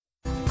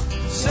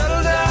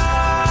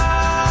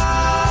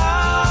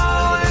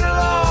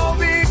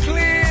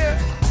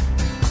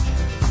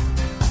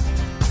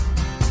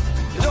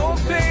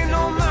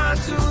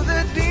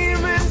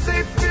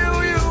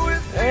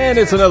And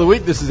it's another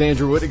week. This is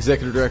Andrew Wood,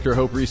 Executive Director of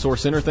Hope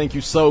Resource Center. Thank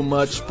you so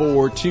much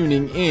for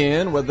tuning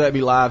in, whether that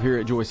be live here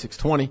at Joy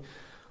 620,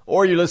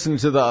 or you're listening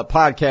to the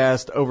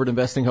podcast over at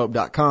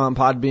investinghope.com,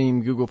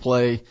 Podbean, Google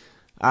Play,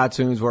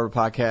 iTunes, wherever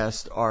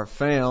podcasts are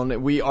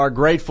found. We are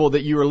grateful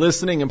that you are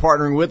listening and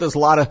partnering with us.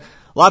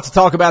 Lots to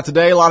talk about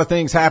today. A lot of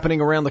things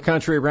happening around the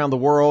country, around the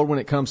world when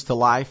it comes to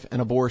life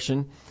and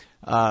abortion.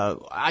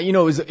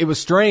 It was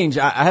strange.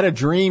 I had a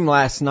dream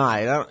last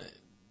night.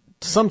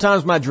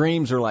 Sometimes my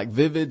dreams are like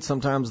vivid.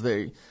 Sometimes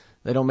they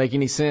don't make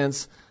any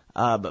sense.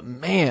 But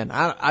man,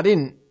 I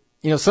didn't,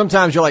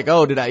 sometimes you're like,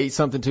 oh, did I eat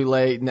something too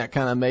late? And that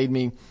kind of made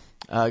me,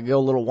 go a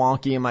little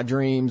wonky in my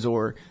dreams,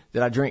 or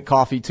did I drink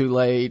coffee too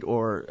late?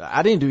 Or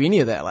I didn't do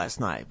any of that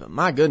last night. But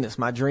my goodness,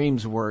 my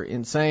dreams were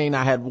insane.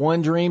 I had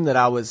one dream that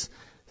I was,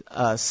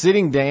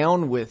 sitting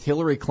down with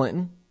Hillary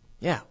Clinton.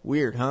 Yeah.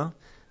 Weird, huh?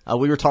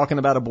 We were talking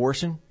about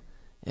abortion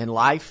and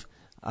life.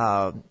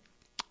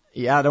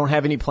 I don't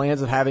have any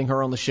plans of having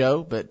her on the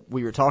show, but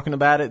we were talking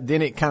about it.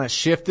 Then it kind of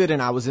shifted, and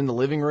I was in the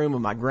living room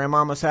of my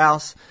grandmama's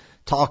house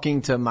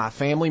talking to my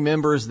family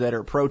members that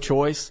are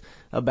pro-choice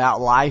about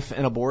life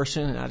and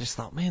abortion. And I just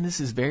thought, man, this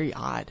is very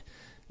odd.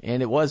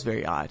 And it was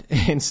very odd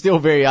and still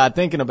very odd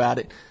thinking about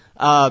it.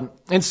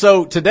 And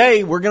so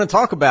today we're going to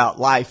talk about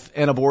life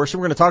and abortion.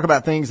 We're going to talk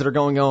about things that are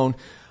going on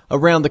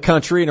around the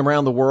country and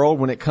around the world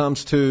when it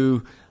comes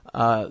to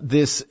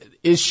this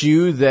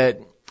issue that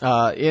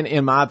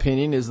in my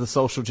opinion, is the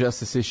social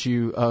justice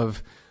issue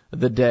of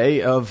the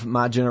day, of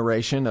my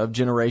generation, of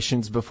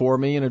generations before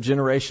me, and of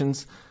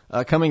generations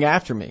coming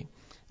after me.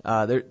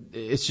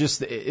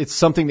 It's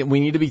something that we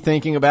need to be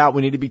thinking about.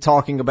 We need to be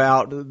talking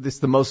about.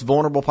 The most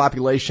vulnerable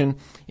population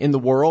in the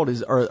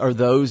world are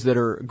those that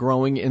are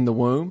growing in the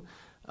womb.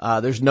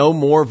 There's no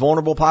more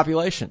vulnerable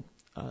population.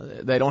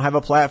 They don't have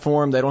a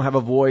platform. They don't have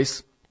a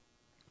voice.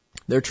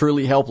 They're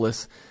truly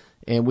helpless,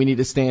 and we need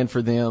to stand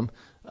for them.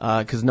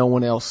 Because no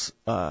one else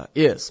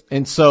is.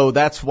 And so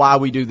that's why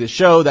we do this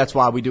show. That's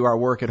why we do our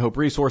work at Hope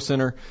Resource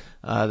Center.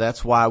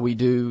 That's why we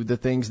do the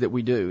things that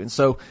we do. And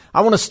so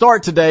I want to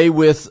start today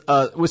with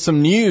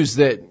some news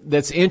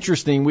that's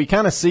interesting. We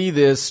kind of see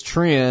this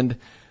trend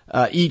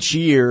each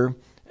year,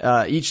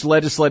 each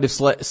legislative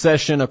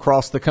session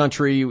across the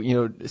country.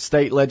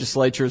 State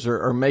legislatures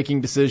are making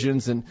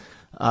decisions, and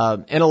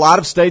a lot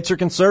of states are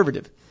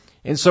conservative.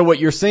 And so what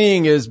you're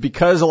seeing is,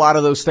 because a lot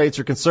of those states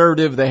are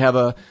conservative, they have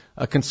a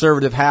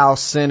conservative House,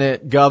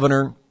 Senate,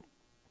 governor.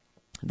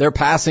 They're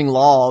passing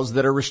laws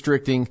that are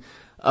restricting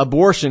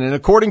abortion. And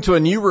according to a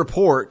new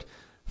report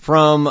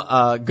from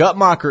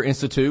Guttmacher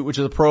Institute, which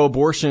is a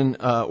pro-abortion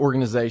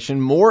organization,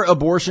 more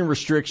abortion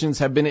restrictions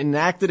have been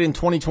enacted in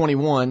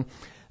 2021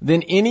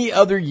 than any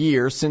other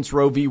year since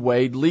Roe v.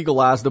 Wade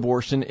legalized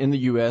abortion in the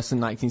U.S. in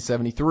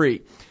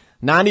 1973.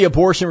 90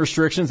 abortion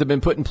restrictions have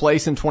been put in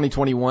place in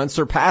 2021,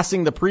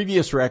 surpassing the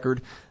previous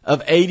record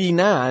of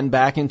 89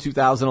 back in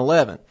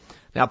 2011.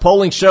 Now,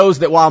 polling shows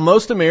that while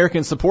most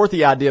Americans support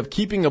the idea of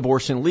keeping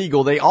abortion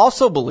legal, they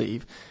also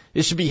believe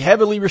it should be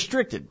heavily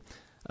restricted.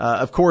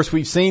 Of course,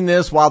 we've seen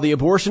this. While the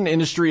abortion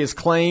industry has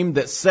claimed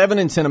that 7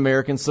 in 10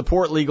 Americans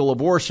support legal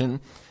abortion,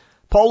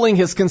 polling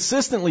has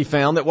consistently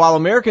found that while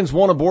Americans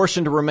want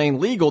abortion to remain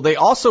legal, they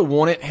also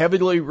want it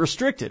heavily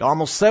restricted.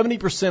 Almost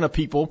 70% of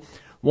people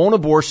want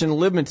abortion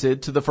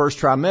limited to the first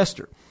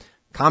trimester.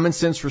 Common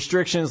sense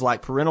restrictions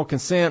like parental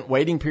consent,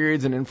 waiting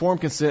periods, and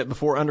informed consent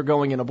before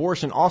undergoing an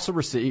abortion also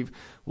receive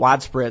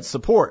widespread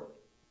support.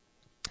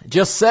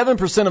 Just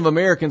 7% of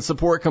Americans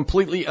support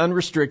completely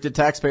unrestricted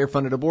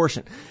taxpayer-funded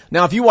abortion.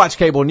 Now, if you watch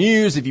cable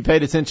news, if you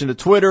paid attention to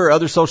Twitter or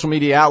other social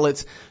media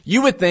outlets,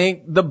 you would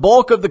think the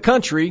bulk of the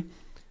country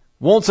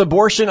wants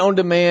abortion on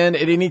demand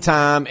at any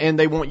time, and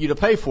they want you to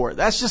pay for it.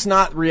 That's just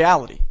not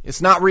reality.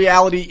 It's not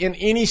reality in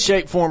any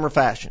shape, form, or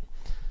fashion.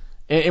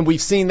 And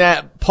we've seen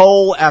that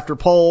poll after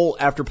poll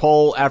after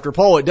poll after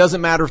poll. It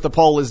doesn't matter if the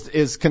poll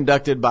is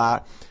conducted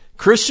by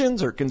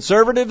Christians or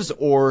conservatives,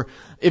 or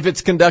if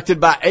it's conducted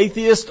by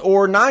atheists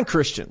or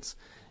non-Christians.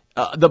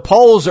 The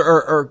polls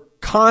are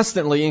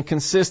constantly and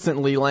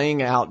consistently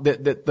laying out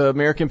that the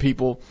American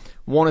people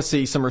want to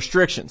see some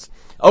restrictions.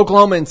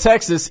 Oklahoma and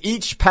Texas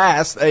each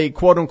passed a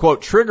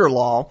quote-unquote trigger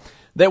law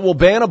that will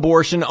ban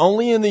abortion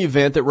only in the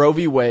event that Roe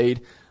v.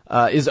 Wade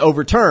is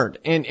overturned.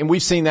 And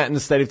we've seen that in the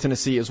state of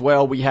Tennessee as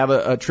well. We have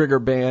a trigger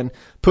ban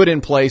put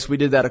in place. We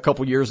did that a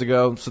couple years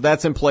ago. So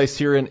that's in place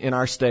here in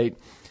our state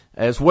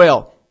as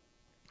well.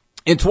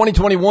 In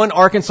 2021,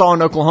 Arkansas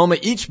and Oklahoma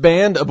each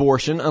banned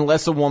abortion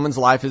unless a woman's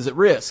life is at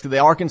risk. The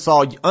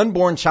Arkansas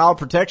Unborn Child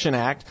Protection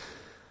Act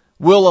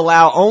will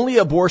allow only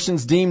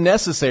abortions deemed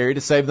necessary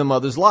to save the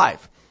mother's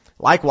life.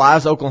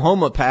 Likewise,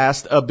 Oklahoma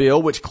passed a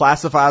bill which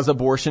classifies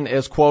abortion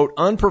as, quote,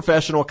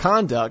 unprofessional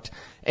conduct,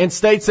 and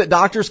states that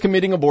doctors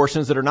committing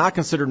abortions that are not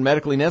considered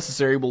medically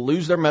necessary will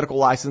lose their medical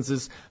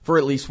licenses for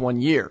at least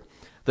 1 year.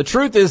 The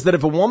truth is that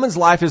if a woman's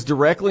life is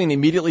directly and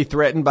immediately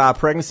threatened by a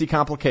pregnancy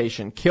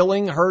complication,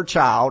 killing her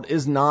child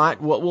is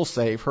not what will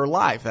save her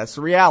life. That's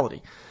the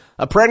reality.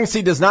 A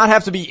pregnancy does not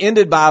have to be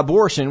ended by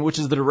abortion, which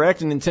is the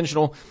direct and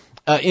intentional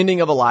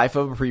ending of a life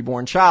of a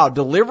preborn child.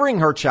 Delivering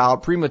her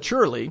child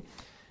prematurely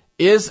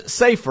is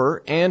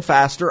safer and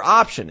faster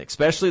option,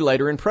 especially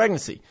later in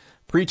pregnancy.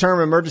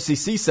 Preterm emergency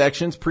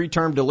C-sections,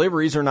 preterm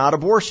deliveries are not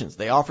abortions.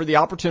 They offer the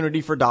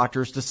opportunity for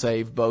doctors to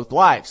save both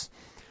lives.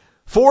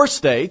 4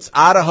 states,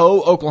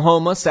 Idaho,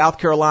 Oklahoma, South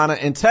Carolina,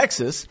 and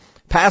Texas,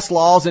 passed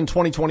laws in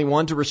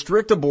 2021 to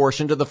restrict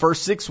abortion to the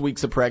first 6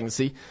 weeks of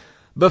pregnancy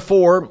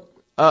before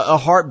a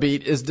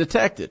heartbeat is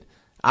detected.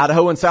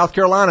 Idaho and South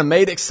Carolina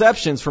made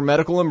exceptions for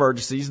medical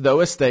emergencies, though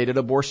as stated,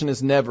 abortion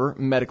is never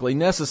medically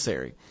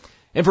necessary.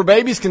 And for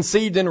babies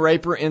conceived in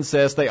rape or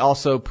incest, they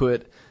also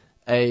put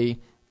a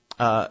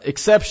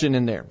exception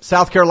in there.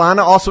 South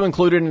Carolina also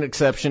included an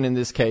exception in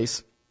this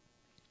case,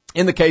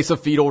 in the case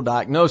of fetal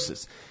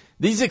diagnosis.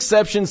 These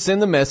exceptions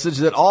send the message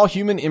that all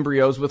human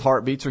embryos with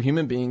heartbeats are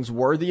human beings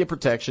worthy of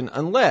protection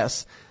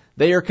unless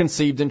they are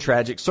conceived in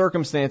tragic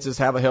circumstances,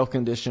 have a health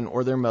condition,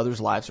 or their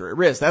mother's lives are at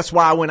risk. That's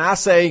why when I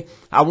say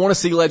I want to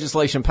see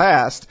legislation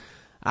passed,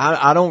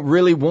 I don't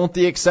really want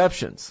the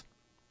exceptions.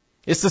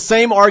 It's the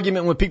same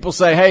argument when people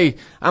say, hey,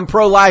 I'm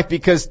pro-life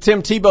because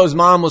Tim Tebow's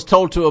mom was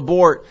told to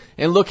abort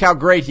and look how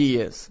great he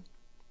is.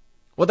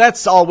 Well,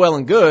 that's all well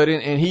and good,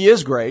 and he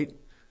is great.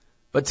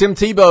 But Tim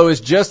Tebow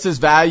is just as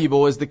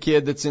valuable as the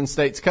kid that's in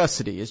state's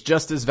custody. It's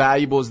just as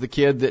valuable as the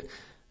kid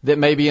that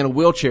may be in a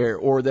wheelchair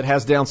or that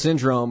has Down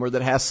syndrome or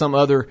that has some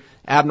other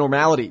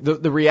abnormality.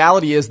 The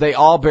reality is they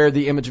all bear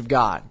the image of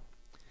God.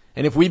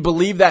 And if we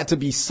believe that to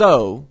be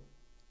so,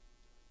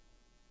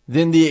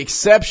 then the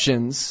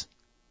exceptions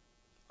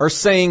are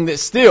saying that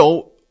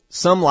still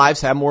some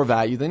lives have more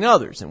value than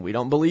others, and we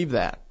don't believe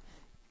that.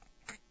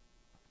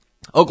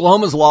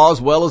 Oklahoma's law,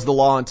 as well as the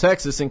law in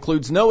Texas,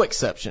 includes no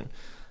exception.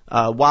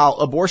 While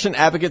abortion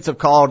advocates have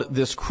called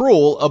this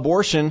cruel,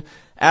 abortion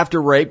after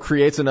rape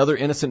creates another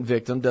innocent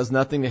victim, does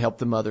nothing to help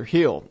the mother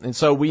heal. And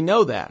so we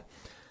know that.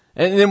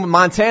 And then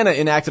Montana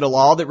enacted a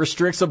law that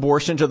restricts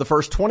abortion to the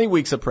first 20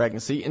 weeks of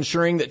pregnancy,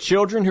 ensuring that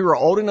children who are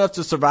old enough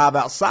to survive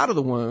outside of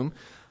the womb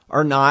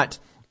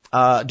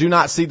do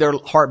not see their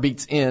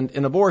heartbeats end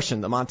in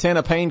abortion. The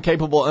Montana Pain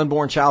Capable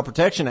Unborn Child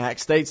Protection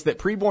Act states that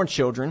preborn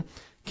children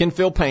can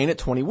feel pain at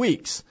 20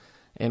 weeks.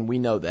 And we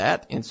know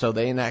that, and so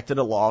they enacted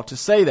a law to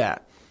say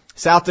that.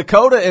 South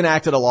Dakota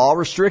enacted a law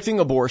restricting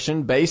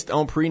abortion based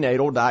on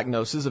prenatal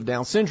diagnosis of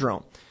Down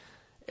syndrome.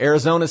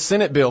 Arizona's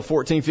Senate Bill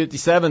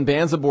 1457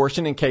 bans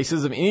abortion in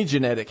cases of any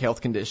genetic health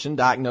condition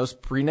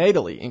diagnosed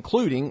prenatally,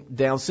 including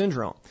Down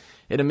syndrome.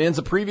 It amends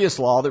a previous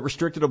law that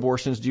restricted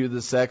abortions due to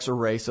the sex or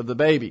race of the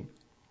baby.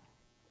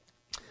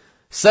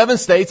 7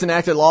 states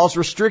enacted laws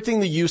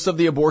restricting the use of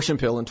the abortion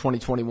pill in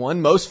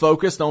 2021, most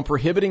focused on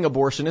prohibiting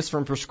abortionists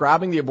from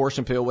prescribing the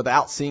abortion pill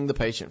without seeing the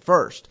patient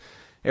first.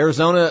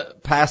 Arizona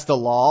passed a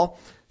law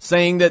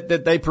saying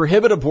that they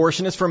prohibit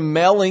abortionists from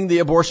mailing the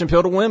abortion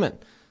pill to women.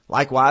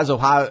 Likewise,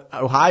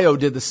 Ohio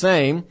did the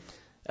same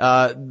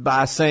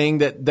by saying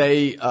that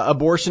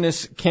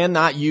abortionists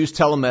cannot use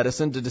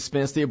telemedicine to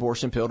dispense the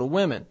abortion pill to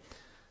women.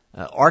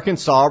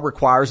 Arkansas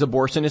requires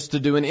abortionists to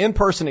do an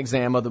in-person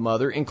exam of the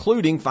mother,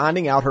 including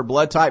finding out her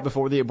blood type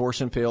before the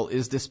abortion pill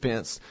is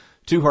dispensed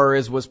to her,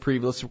 as was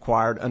previously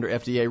required under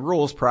FDA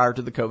rules prior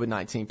to the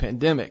COVID-19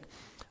 pandemic.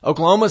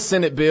 Oklahoma's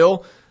Senate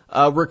bill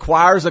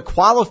requires a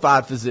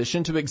qualified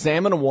physician to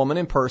examine a woman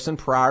in person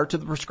prior to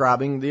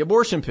prescribing the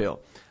abortion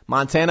pill.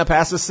 Montana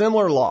passed a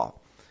similar law,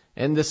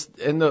 and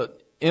the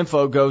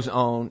info goes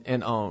on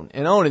and on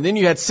and on. And then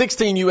you had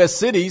 16 U.S.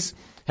 cities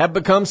have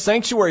become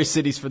sanctuary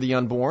cities for the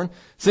unborn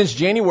since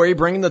January,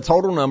 bringing the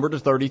total number to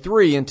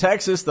 33. In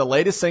Texas, the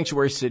latest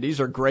sanctuary cities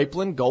are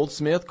Grapeland,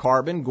 Goldsmith,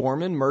 Carbon,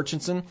 Gorman,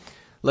 Murchison,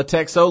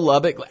 Latexo,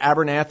 Lubbock,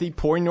 Abernathy,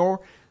 Poynor,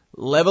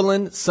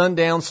 Levelland,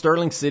 Sundown,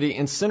 Sterling City,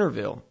 and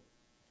Centerville.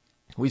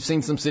 We've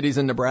seen some cities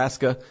in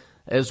Nebraska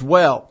as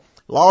well.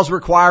 Laws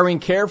requiring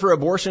care for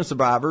abortion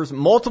survivors.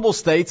 Multiple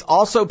states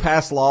also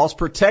passed laws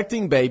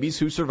protecting babies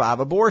who survive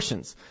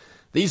abortions.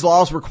 These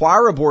laws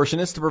require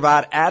abortionists to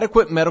provide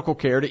adequate medical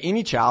care to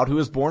any child who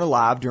is born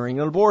alive during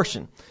an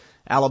abortion.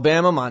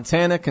 Alabama,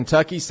 Montana,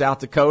 Kentucky, South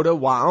Dakota,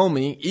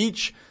 Wyoming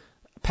each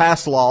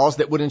passed laws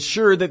that would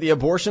ensure that the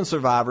abortion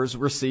survivors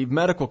receive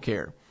medical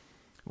care.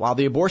 While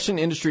the abortion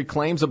industry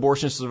claims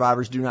abortion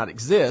survivors do not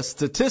exist,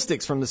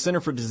 statistics from the Center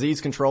for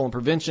Disease Control and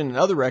Prevention and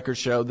other records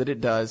show that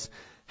it does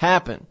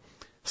happen.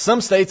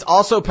 Some states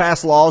also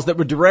passed laws that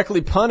would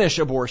directly punish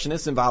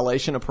abortionists in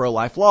violation of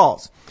pro-life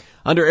laws.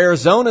 Under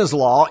Arizona's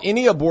law,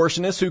 any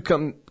abortionist who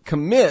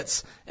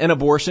commits an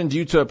abortion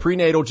due to a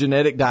prenatal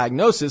genetic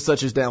diagnosis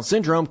such as Down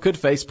syndrome could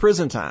face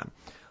prison time.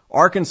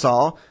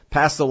 Arkansas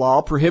passed a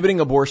law prohibiting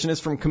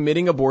abortionists from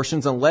committing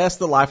abortions unless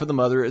the life of the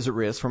mother is at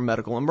risk from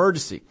medical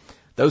emergency.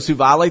 Those who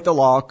violate the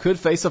law could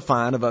face a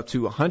fine of up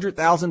to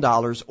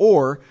 $100,000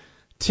 or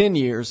 10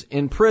 years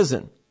in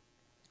prison.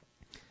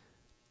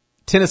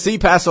 Tennessee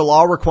passed a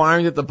law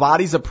requiring that the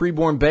bodies of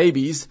preborn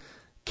babies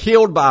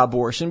killed by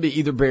abortion be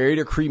either buried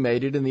or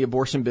cremated, and the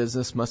abortion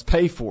business must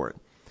pay for it.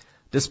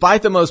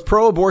 Despite the most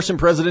pro-abortion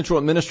presidential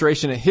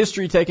administration in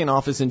history taking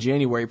office in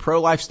January,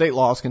 pro-life state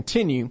laws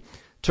continue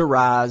to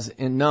rise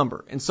in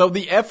number. And so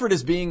the effort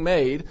is being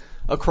made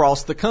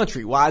across the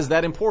country. Why is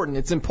that important?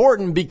 It's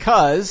important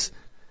because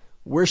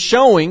we're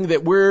showing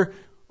that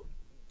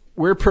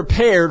we're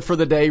prepared for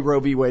the day Roe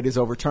v. Wade is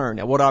overturned.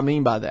 Now, what do I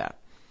mean by that?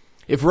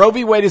 If Roe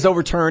v. Wade is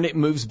overturned, it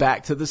moves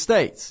back to the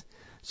states.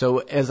 So,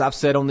 as I've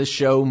said on this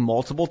show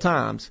multiple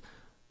times,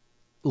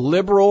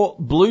 liberal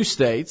blue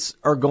states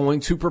are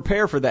going to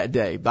prepare for that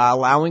day by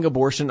allowing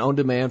abortion on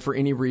demand for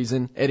any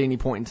reason at any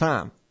point in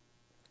time.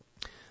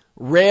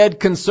 Red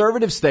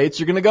conservative states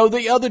are going to go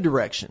the other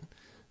direction.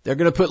 They're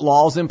going to put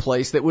laws in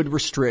place that would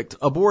restrict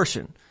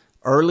abortion.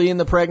 Early in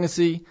the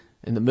pregnancy,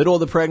 in the middle of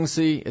the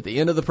pregnancy, at the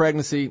end of the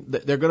pregnancy,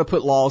 they're going to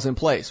put laws in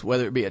place,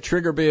 whether it be a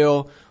trigger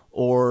bill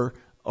or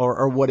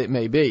what it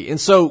may be. And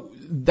so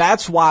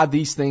that's why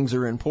these things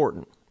are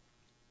important.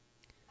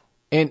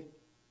 And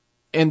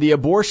the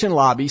abortion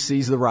lobby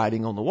sees the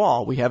writing on the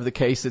wall. We have the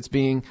case that's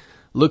being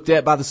looked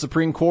at by the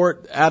Supreme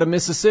Court out of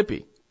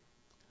Mississippi.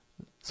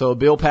 So a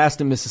bill passed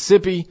in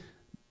Mississippi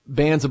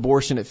bans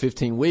abortion at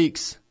 15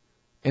 weeks,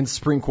 and the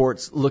Supreme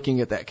Court's looking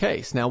at that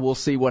case. Now we'll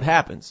see what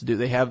happens. Do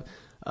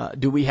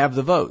we have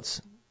the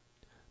votes?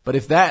 But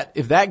if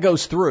that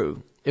goes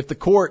through, if the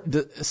court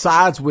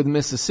sides with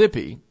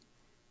Mississippi,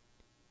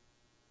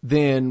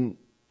 then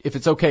if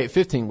it's okay at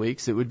 15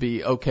 weeks, it would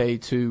be okay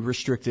to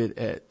restrict it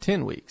at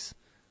 10 weeks.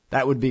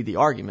 That would be the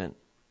argument,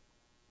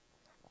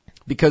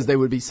 because they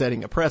would be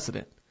setting a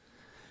precedent.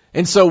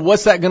 And so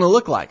what's that going to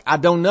look like? I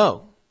don't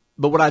know.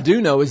 But what I do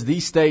know is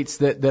these states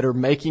that are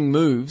making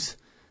moves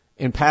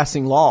and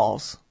passing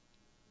laws,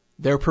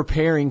 they're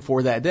preparing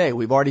for that day.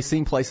 We've already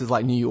seen places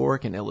like New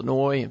York and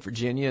Illinois and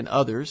Virginia and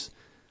others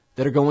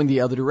that are going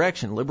the other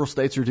direction. Liberal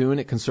states are doing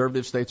it.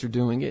 Conservative states are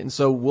doing it. And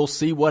so we'll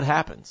see what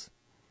happens.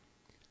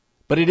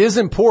 But it is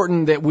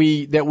important that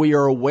we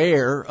are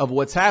aware of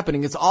what's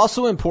happening. It's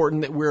also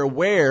important that we're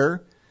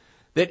aware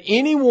that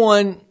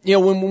anyone,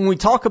 when we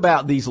talk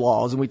about these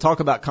laws and we talk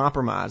about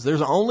compromise,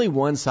 there's only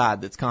one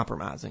side that's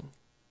compromising.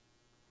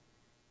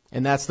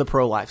 And that's the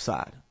pro-life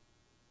side.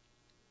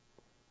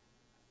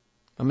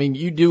 I mean,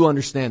 you do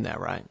understand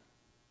that, right?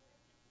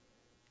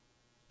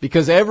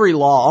 Because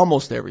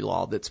almost every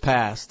law that's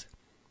passed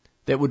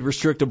that would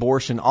restrict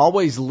abortion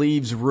always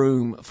leaves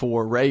room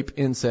for rape,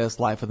 incest,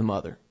 life of the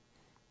mother.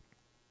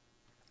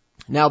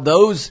 Now,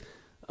 those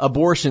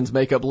abortions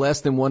make up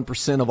less than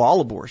 1% of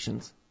all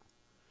abortions,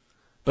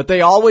 but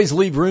they always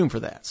leave room for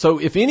that. So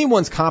if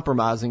anyone's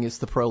compromising, it's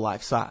the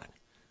pro-life side.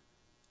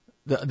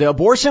 The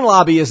abortion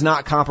lobby is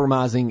not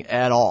compromising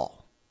at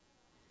all.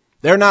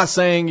 They're not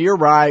saying, you're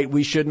right,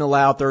 we shouldn't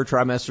allow third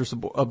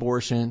trimester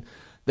abortion.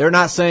 They're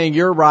not saying,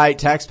 you're right,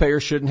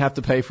 taxpayers shouldn't have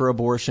to pay for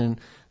abortion.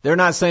 They're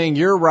not saying,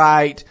 you're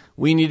right,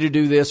 we need to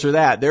do this or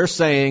that. They're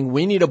saying,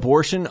 we need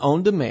abortion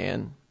on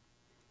demand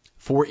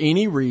for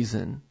any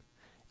reason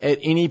at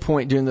any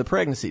point during the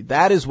pregnancy.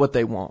 That is what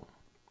they want.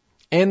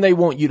 And they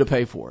want you to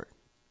pay for it.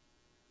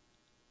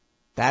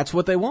 That's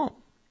what they want.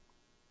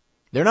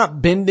 They're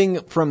not bending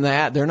from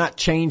that. They're not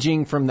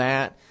changing from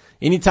that.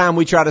 Anytime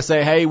we try to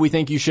say, hey, we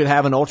think you should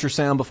have an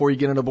ultrasound before you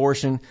get an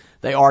abortion,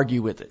 they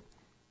argue with it.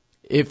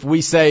 If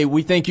we say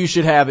we think you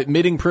should have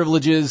admitting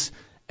privileges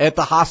at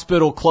the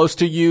hospital close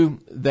to you,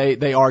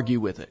 they argue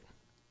with it.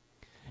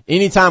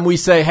 Anytime we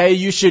say, hey,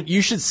 you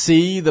should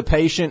see the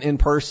patient in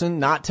person,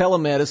 not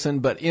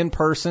telemedicine, but in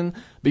person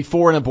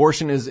before an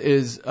abortion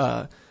is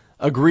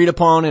agreed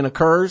upon and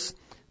occurs,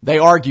 they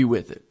argue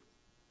with it.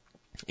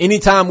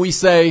 Anytime we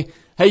say,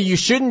 hey, you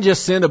shouldn't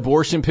just send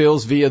abortion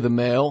pills via the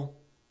mail,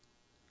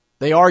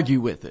 they argue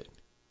with it.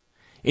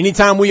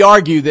 Anytime we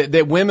argue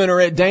that women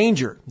are at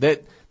danger,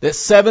 that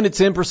 7 to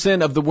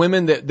 10% of the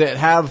women that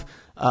have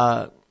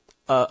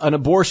an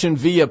abortion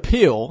via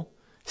pill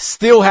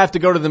still have to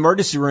go to the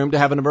emergency room to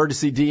have an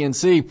emergency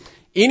D&C.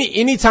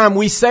 Anytime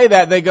we say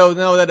that, they go,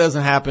 no, that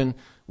doesn't happen.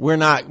 We're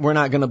not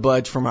going to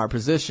budge from our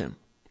position.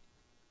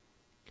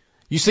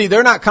 You see,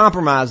 they're not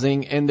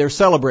compromising, and they're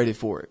celebrated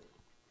for it.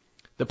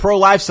 The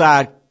pro-life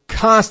side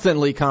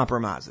constantly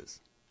compromises.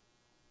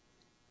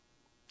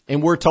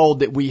 And we're told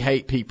that we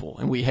hate people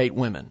and we hate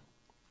women.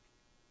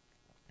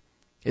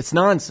 It's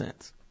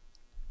nonsense.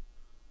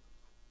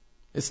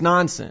 It's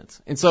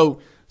nonsense. And so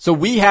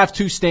we have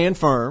to stand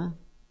firm.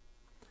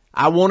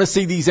 I want to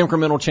see these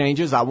incremental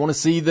changes. I want to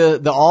see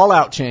the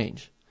all-out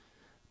change.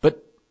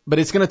 But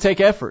it's going to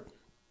take effort.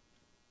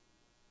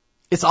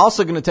 It's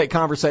also going to take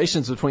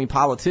conversations between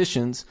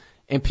politicians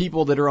and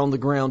people that are on the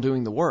ground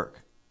doing the work.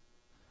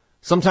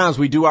 Sometimes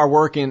we do our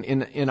work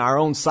in our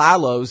own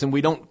silos and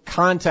we don't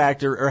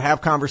contact or have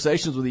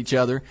conversations with each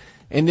other,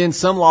 and then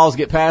some laws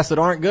get passed that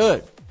aren't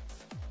good.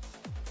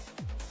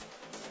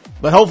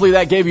 But hopefully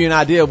that gave you an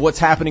idea of what's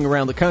happening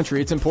around the country.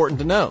 It's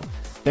important to know.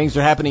 Things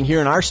are happening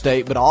here in our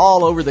state, but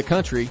all over the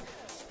country,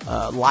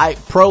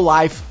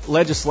 pro-life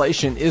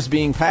legislation is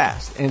being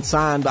passed and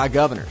signed by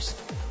governors.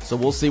 So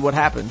we'll see what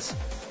happens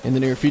in the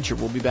near future.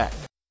 We'll be back.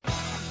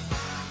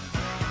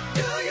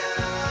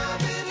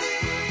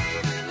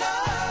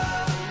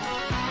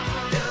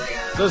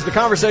 So as the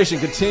conversation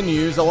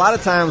continues, a lot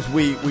of times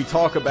we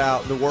talk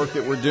about the work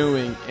that we're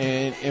doing,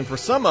 and for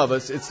some of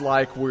us, it's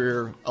like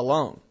we're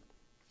alone.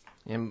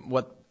 And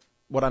what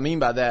what I mean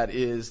by that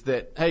is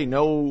that, hey,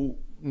 no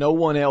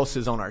one else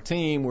is on our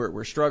team.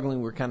 We're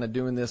struggling. We're kind of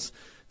doing this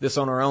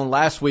on our own.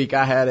 Last week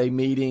I had a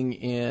meeting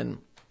in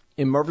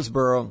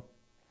Murfreesboro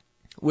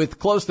with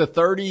close to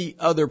 30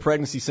 other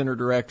pregnancy center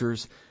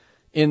directors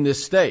in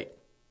this state.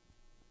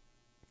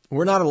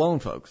 We're not alone,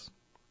 folks.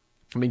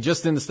 I mean,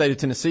 just in the state of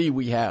Tennessee,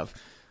 we have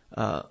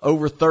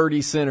over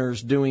 30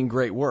 centers doing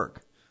great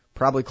work,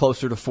 probably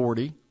closer to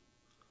 40.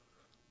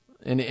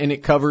 And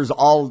it covers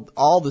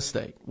all the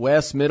state,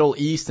 west, middle,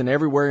 east, and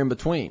everywhere in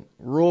between.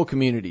 Rural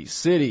communities,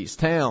 cities,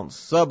 towns,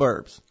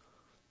 suburbs.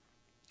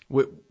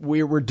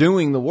 We're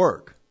doing the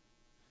work.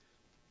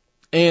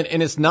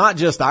 And it's not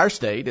just our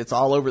state, it's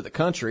all over the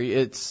country.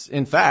 It's,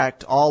 in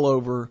fact, all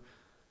over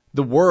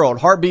the world.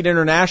 Heartbeat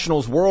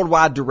International's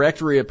worldwide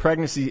directory of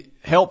pregnancy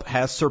help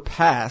has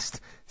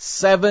surpassed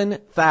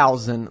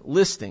 7,000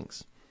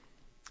 listings.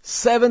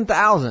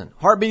 7,000.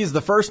 Heartbeat is the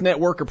first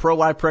network of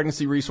pro-life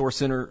pregnancy resource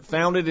center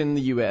founded in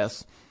the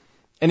U.S.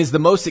 and is the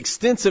most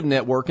extensive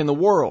network in the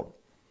world.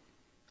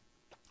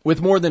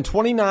 With more than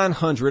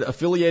 2,900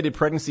 affiliated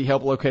pregnancy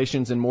help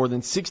locations in more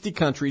than 60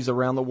 countries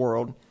around the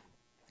world,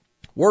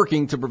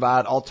 working to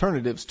provide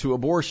alternatives to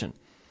abortion.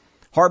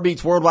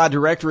 Heartbeat's worldwide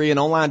directory and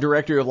online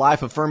directory of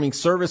life-affirming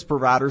service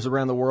providers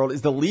around the world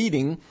is the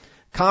leading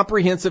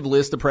comprehensive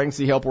list of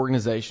pregnancy help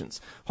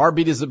organizations.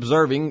 Heartbeat is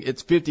observing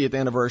its 50th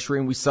anniversary,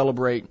 and we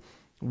celebrate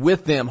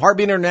with them.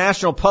 Heartbeat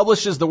International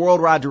publishes the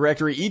worldwide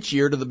directory each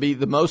year to be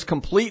the most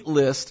complete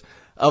list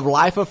of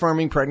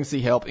life-affirming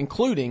pregnancy help,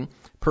 including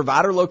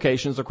provider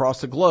locations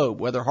across the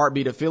globe, whether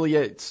Heartbeat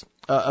affiliates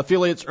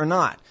or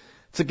not,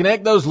 to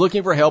connect those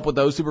looking for help with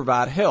those who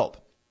provide help.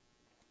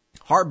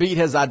 Heartbeat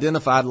has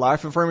identified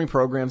life-affirming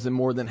programs in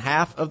more than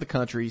half of the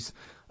countries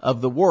of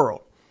the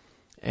world.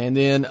 And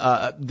then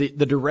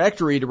the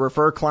directory to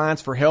refer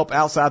clients for help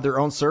outside their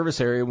own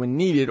service area when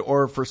needed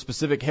or for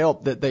specific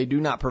help that they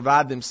do not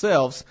provide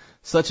themselves,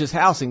 such as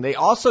housing. They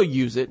also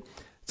use it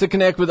to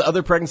connect with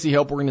other pregnancy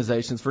help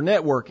organizations for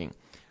networking.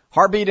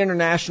 Heartbeat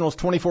International's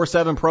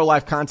 24/7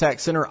 pro-life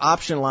contact center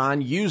option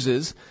line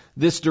uses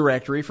this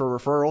directory for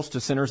referrals to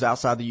centers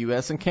outside the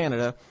U.S. and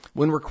Canada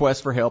when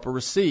requests for help are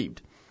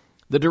received.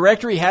 The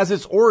directory has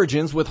its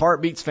origins with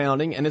Heartbeat's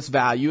founding and its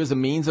value as a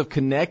means of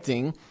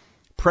connecting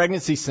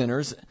pregnancy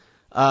centers,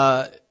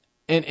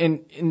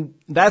 and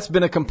that's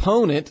been a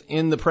component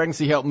in the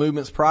pregnancy help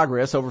movement's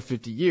progress over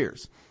 50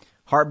 years.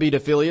 Heartbeat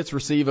affiliates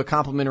receive a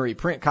complimentary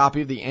print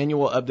copy of the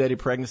annual updated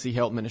Pregnancy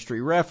Help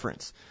Ministry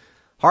reference.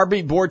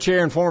 Heartbeat board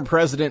chair and former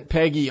president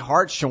Peggy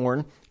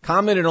Hartshorn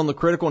commented on the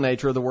critical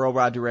nature of the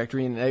worldwide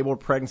directory and enabled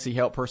pregnancy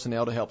help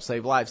personnel to help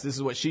save lives. This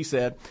is what she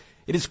said.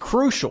 It is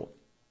crucial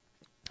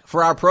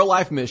for our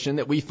pro-life mission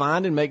that we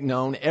find and make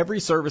known every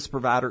service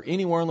provider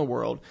anywhere in the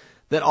world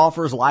that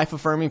offers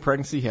life-affirming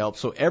pregnancy help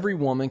so every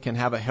woman can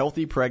have a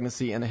healthy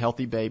pregnancy and a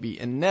healthy baby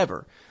and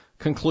never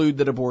conclude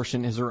that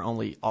abortion is her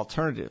only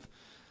alternative.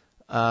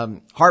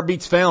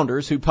 Heartbeat's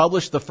founders, who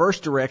published the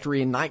first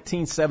directory in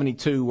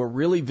 1972, were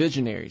really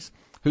visionaries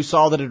who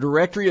saw that a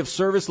directory of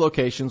service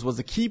locations was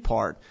a key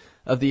part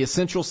of the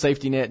essential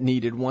safety net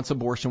needed once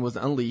abortion was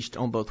unleashed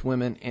on both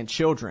women and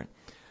children.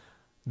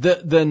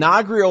 The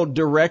inaugural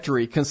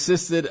directory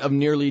consisted of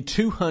nearly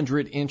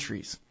 200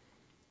 entries.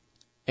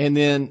 And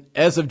then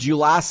as of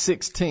July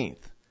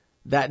 16th,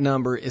 that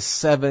number is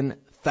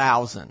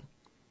 7,000.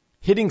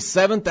 Hitting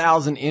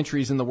 7,000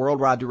 entries in the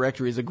worldwide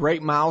directory is a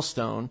great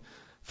milestone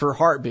for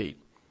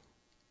Heartbeat.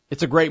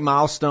 It's a great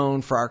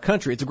milestone for our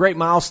country. It's a great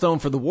milestone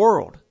for the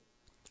world.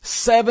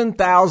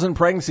 7,000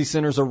 pregnancy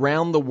centers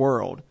around the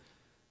world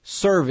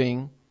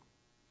serving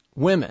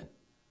women.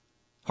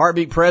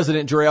 Heartbeat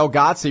President Jarrell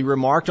Gotze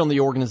remarked on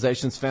the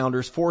organization's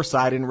founders'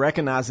 foresight in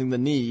recognizing the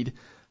need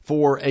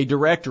for a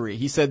directory.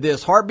 He said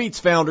this: Heartbeat's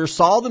founders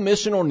saw the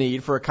missional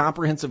need for a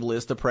comprehensive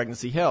list of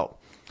pregnancy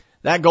help.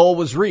 That goal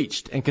was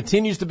reached and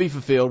continues to be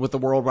fulfilled with the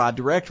worldwide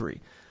directory.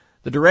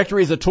 The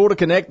directory is a tool to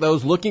connect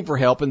those looking for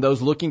help and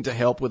those looking to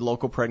help with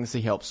local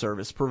pregnancy help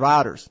service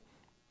providers.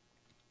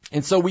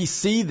 And so we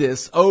see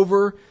this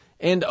over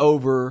and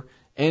over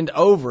and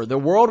over. The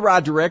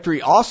worldwide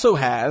directory also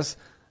has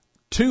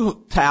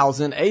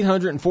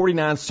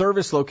 2,849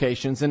 service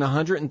locations in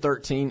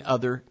 113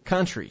 other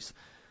countries.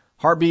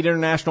 Heartbeat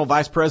International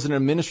Vice President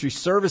of Ministry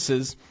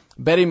Services,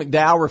 Betty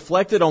McDowell,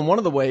 reflected on one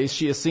of the ways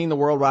she has seen the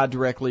worldwide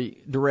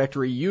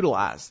directory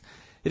utilized.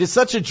 It is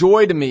such a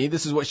joy to me,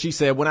 this is what she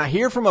said, when I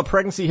hear from a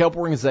pregnancy help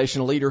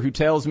organization leader who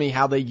tells me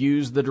how they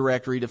use the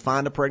directory to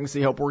find a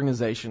pregnancy help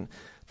organization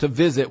to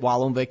visit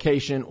while on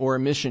vacation or a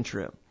mission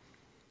trip.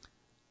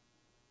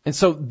 And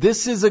so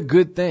this is a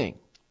good thing.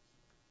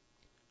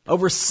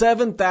 Over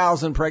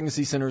 7,000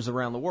 pregnancy centers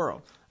around the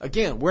world.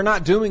 Again, we're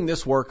not doing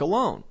this work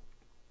alone.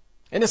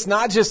 And it's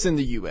not just in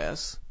the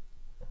U.S.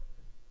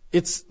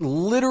 It's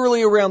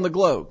literally around the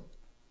globe.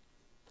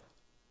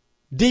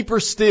 Deeper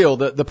still,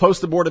 the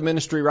post-abortive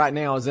ministry right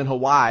now is in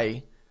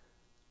Hawaii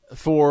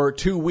for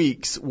 2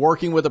 weeks,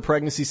 working with a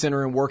pregnancy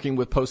center and working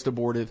with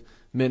post-abortive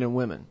men and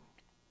women.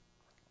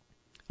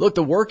 Look,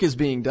 the work is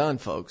being done,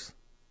 folks.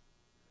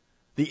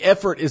 The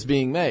effort is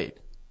being made.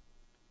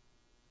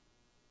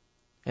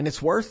 And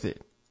it's worth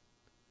it.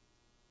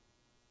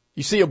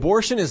 You see,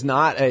 abortion is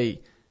not an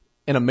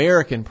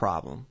American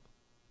problem.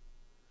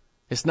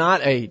 It's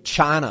not a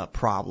China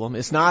problem.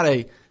 It's not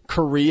a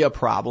Korea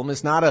problem.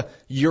 It's not a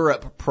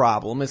Europe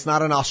problem. It's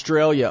not an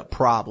Australia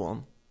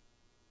problem.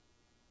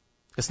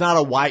 It's not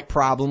a white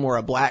problem or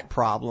a black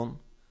problem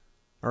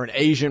or an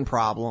Asian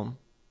problem.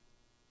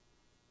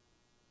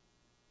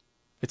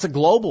 It's a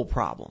global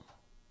problem.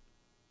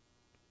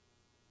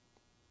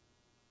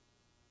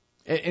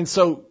 And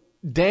so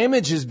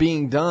damage is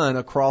being done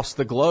across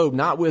the globe,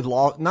 not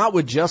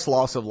with just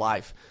loss of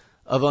life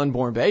of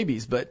unborn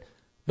babies, but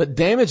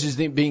damage is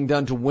being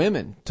done to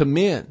women, to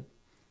men,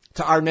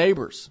 to our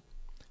neighbors,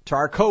 to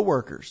our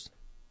coworkers,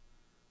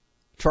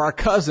 to our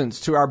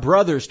cousins, to our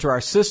brothers, to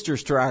our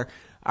sisters, to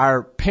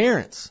our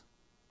parents.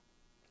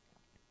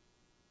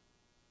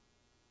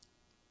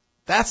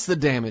 That's the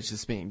damage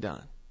that's being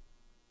done.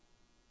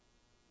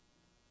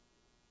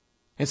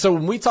 And so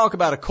when we talk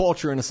about a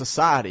culture and a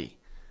society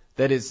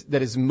that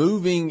is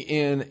moving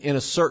in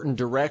a certain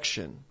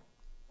direction,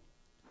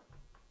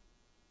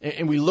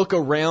 and we look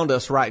around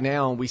us right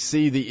now and we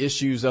see the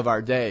issues of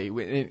our day,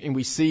 and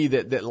we see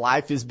that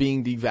life is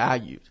being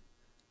devalued,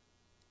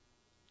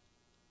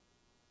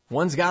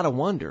 one's got to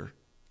wonder,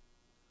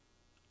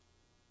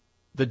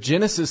 the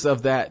genesis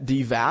of that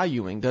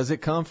devaluing, does it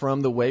come from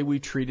the way we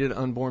treated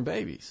unborn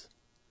babies?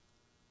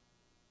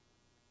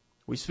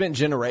 We spent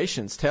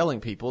generations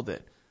telling people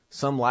that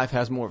some life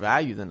has more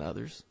value than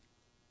others.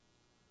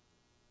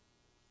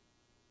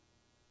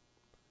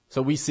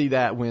 So we see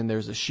that when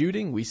there's a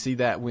shooting. We see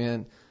that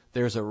when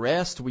there's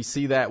arrest. We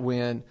see that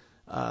when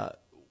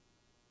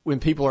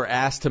people are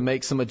asked to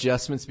make some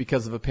adjustments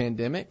because of a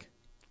pandemic.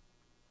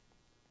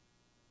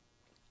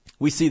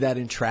 We see that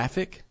in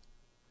traffic.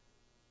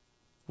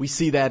 We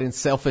see that in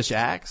selfish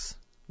acts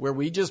where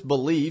we just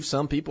believe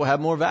some people have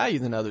more value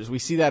than others. We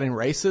see that in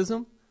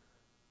racism.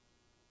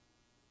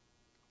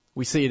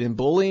 We see it in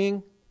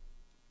bullying.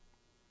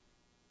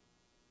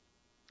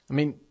 I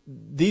mean,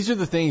 these are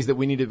the things that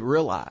we need to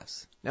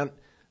realize. Now,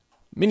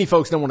 many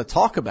folks don't want to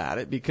talk about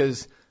it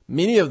because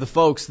many of the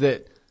folks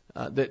that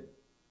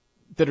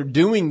are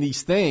doing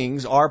these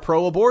things are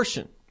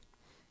pro-abortion.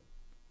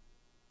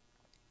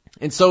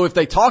 And so if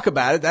they talk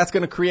about it, that's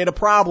going to create a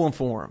problem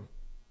for them.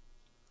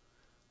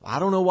 I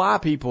don't know why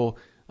people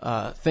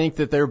think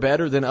that they're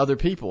better than other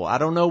people. I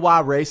don't know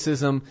why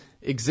racism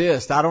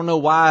exists. I don't know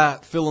why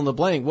fill in the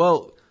blank.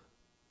 Well,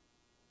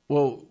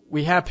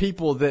 we have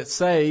people that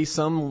say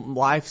some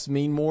lives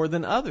mean more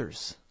than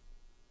others.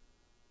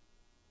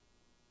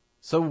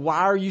 So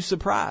why are you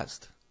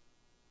surprised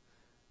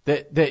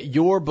that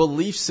your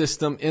belief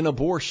system in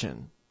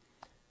abortion,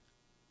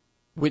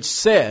 which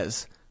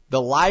says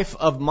the life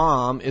of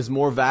mom is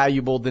more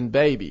valuable than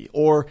baby,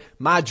 or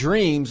my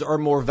dreams are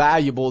more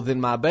valuable than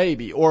my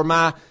baby, or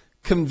my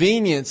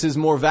convenience is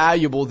more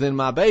valuable than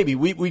my baby?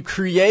 We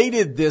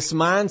created this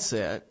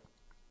mindset.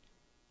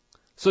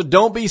 So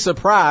don't be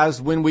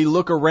surprised when we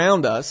look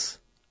around us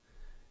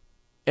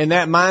and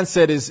that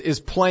mindset is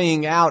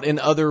playing out in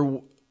other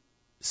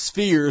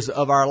spheres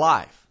of our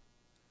life.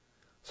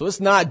 So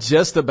it's not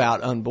just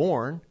about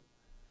unborn.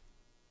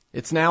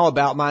 It's now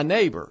about my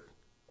neighbor.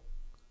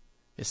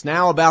 It's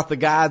now about the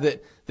guy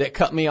that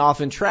cut me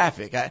off in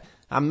traffic.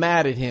 I'm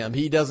mad at him.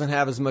 He doesn't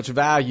have as much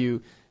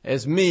value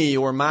as me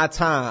or my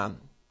time.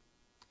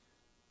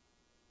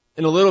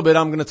 In a little bit,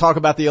 I'm going to talk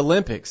about the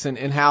Olympics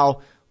and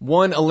how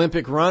one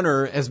Olympic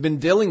runner has been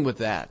dealing with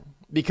that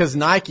because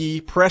Nike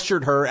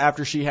pressured her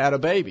after she had a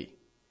baby.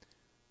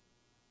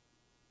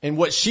 And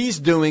what she's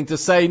doing to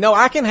say, no,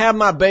 I can have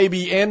my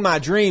baby and my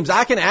dreams.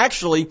 I can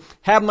actually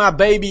have my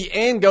baby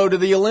and go to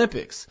the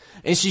Olympics.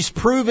 And she's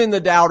proven the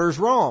doubters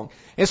wrong.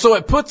 And so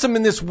it puts them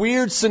in this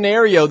weird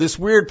scenario, this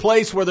weird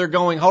place where they're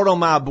going, hold on,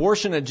 my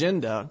abortion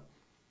agenda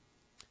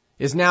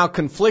is now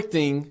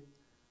conflicting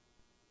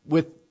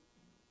with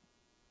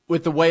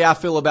the way I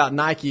feel about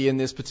Nike in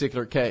this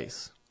particular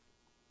case.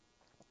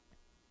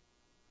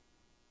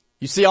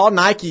 You see, all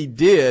Nike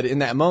did in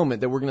that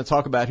moment that we're going to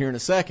talk about here in a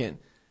second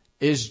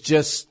is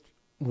just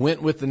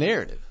went with the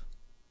narrative.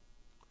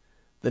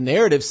 The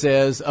narrative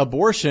says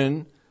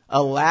abortion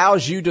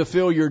allows you to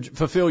fulfill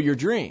your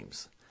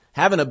dreams.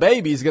 Having a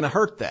baby is going to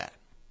hurt that.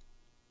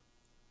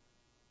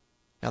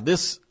 Now,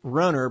 this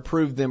runner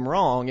proved them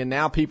wrong, and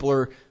now people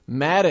are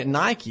mad at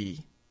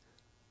Nike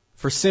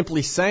for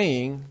simply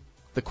saying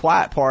the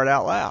quiet part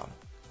out loud.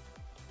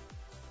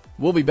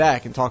 We'll be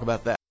back and talk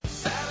about that.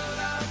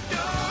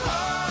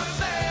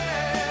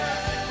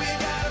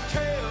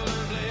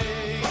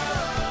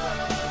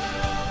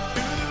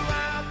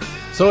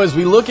 So as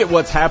we look at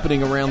what's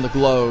happening around the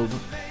globe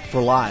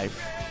for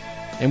life,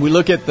 and we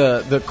look at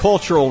the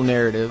cultural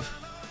narrative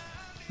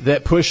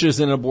that pushes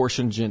an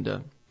abortion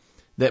agenda,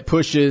 that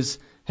pushes,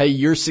 hey,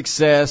 your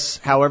success,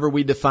 however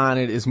we define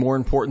it, is more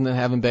important than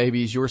having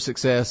babies. Your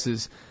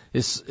success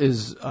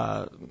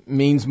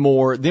means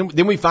more.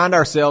 Then we find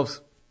ourselves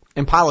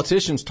and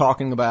politicians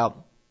talking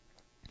about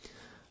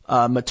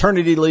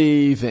maternity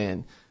leave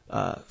and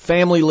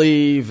family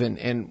leave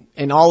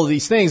and all of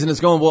these things. And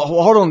it's going, well,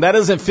 hold on, that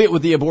doesn't fit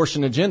with the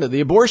abortion agenda.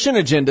 The abortion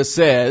agenda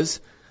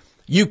says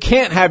you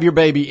can't have your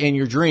baby in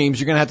your dreams.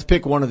 You're going to have to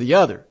pick one or the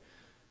other.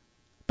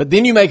 But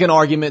then you make an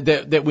argument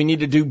that we need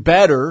to do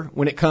better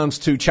when it comes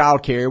to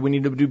childcare. We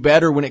need to do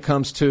better when it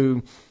comes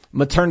to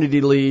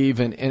maternity leave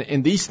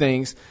and these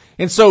things.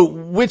 And so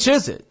which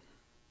is it?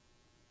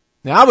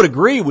 Now, I would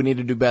agree we need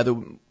to do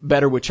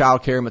better with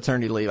childcare and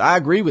maternity leave. I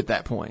agree with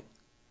that point.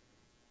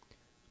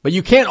 But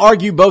you can't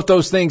argue both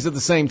those things at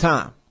the same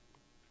time.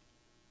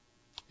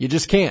 You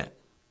just can't.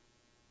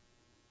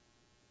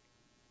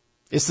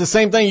 It's the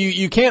same thing.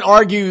 You can't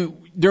argue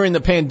during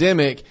the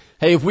pandemic,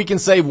 hey, if we can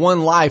save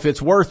one life,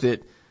 it's worth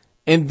it,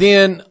 and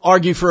then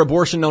argue for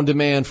abortion on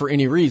demand for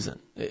any reason.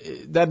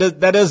 That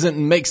doesn't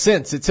make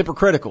sense. It's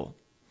hypocritical.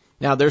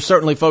 Now, there's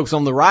certainly folks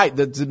on the right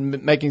that's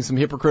making some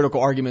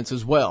hypocritical arguments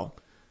as well.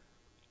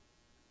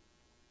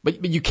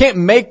 But you can't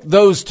make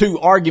those two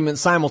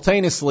arguments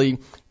simultaneously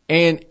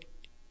and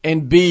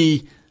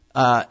be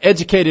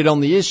educated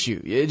on the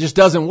issue. It just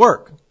doesn't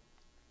work.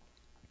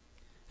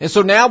 And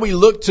so now we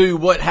look to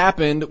what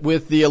happened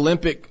with the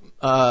Olympic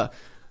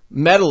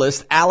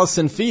medalist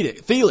Allyson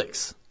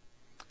Felix.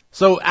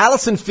 So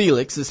Allyson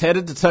Felix is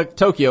headed to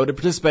Tokyo to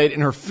participate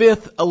in her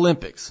 5th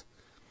Olympics,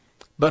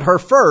 but her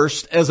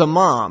first as a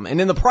mom. And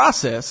in the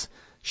process,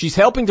 she's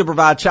helping to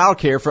provide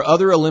childcare for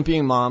other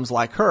Olympian moms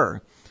like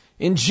her.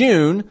 In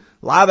June,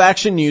 Live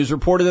Action News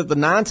reported that the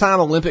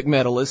 9-time Olympic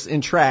medalist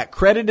in track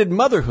credited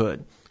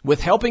motherhood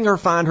with helping her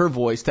find her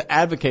voice to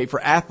advocate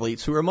for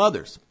athletes who are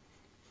mothers.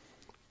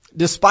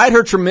 Despite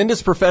her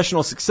tremendous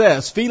professional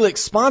success,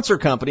 Felix's sponsor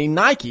company,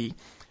 Nike,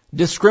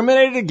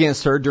 discriminated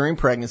against her during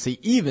pregnancy,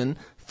 even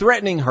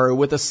threatening her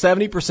with a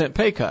 70%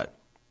 pay cut.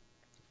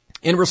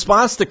 In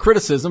response to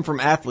criticism from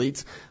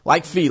athletes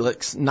like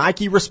Felix,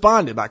 Nike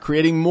responded by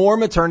creating more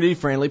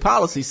maternity-friendly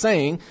policies,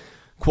 saying,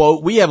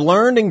 quote, "We have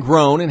learned and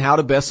grown in how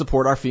to best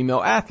support our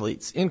female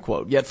athletes," end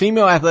quote. Yet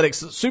female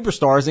athletics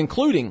superstars,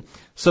 including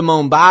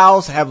Simone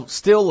Biles, have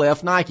still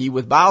left Nike,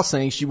 with Biles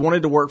saying she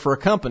wanted to work for a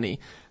company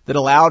that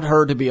allowed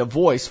her to be a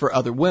voice for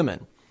other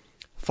women.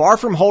 Far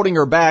from holding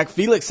her back,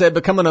 Felix said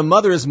becoming a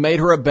mother has made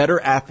her a better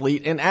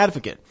athlete and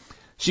advocate.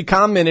 She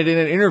commented in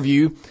an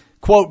interview,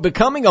 quote,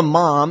 "Becoming a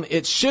mom,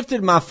 it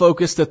shifted my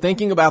focus to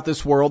thinking about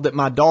this world that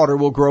my daughter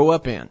will grow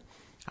up in.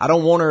 I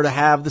don't want her to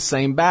have the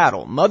same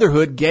battle.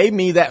 Motherhood gave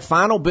me that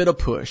final bit of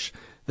push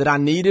that I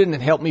needed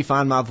and helped me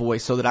find my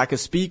voice so that I could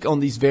speak on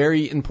these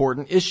very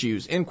important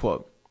issues," end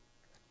quote.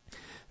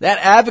 That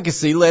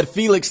advocacy led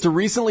Felix to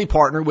recently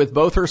partner with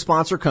both her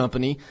sponsor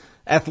company,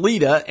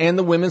 Athleta, and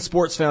the Women's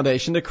Sports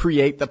Foundation to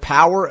create the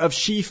Power of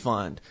She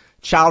Fund,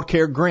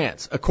 childcare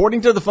grants.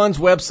 According to the fund's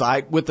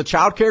website, with the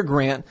childcare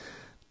grant,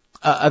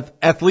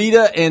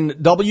 Athleta and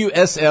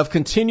WSF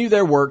continue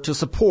their work to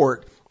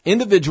support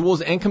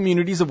individuals and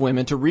communities of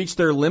women to reach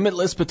their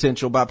limitless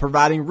potential by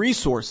providing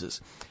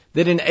resources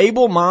that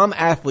enable mom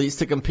athletes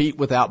to compete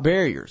without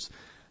barriers.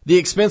 The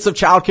expense of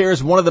childcare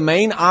is one of the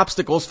main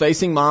obstacles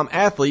facing mom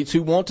athletes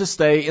who want to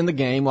stay in the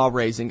game while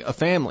raising a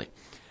family.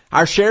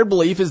 Our shared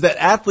belief is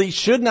that athletes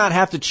should not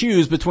have to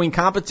choose between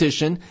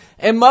competition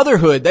and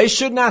motherhood. They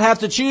should not have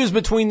to choose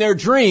between their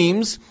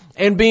dreams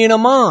and being a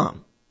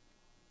mom.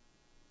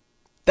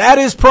 That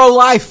is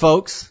pro-life,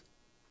 folks.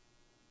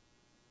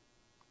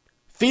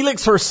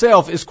 Felix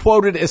herself is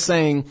quoted as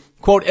saying,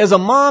 quote, "As a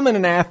mom and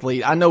an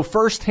athlete, I know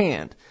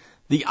firsthand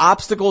the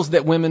obstacles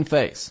that women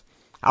face.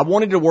 I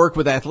wanted to work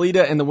with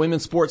Athleta and the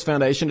Women's Sports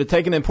Foundation to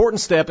take an important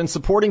step in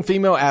supporting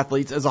female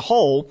athletes as a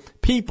whole,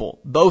 people,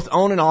 both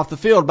on and off the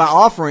field, by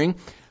offering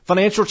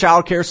financial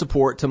child care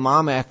support to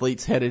mom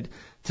athletes headed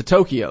to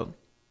Tokyo.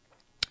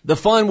 The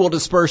fund will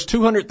disperse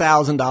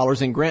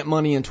 $200,000 in grant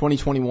money in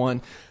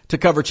 2021 to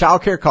cover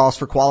child care costs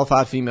for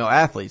qualified female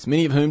athletes,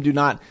 many of whom do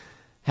not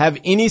have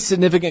any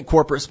significant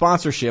corporate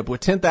sponsorship, with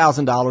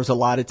 $10,000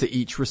 allotted to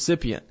each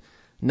recipient.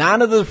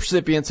 9 of the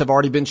recipients have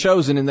already been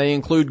chosen, and they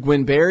include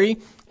Gwen Berry,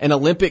 an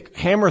Olympic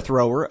hammer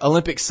thrower,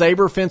 Olympic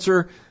saber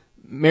fencer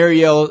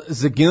Marielle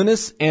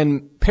Zagunis,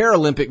 and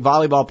Paralympic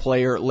volleyball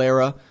player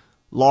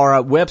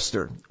Laura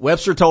Webster.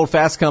 Webster told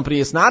Fast Company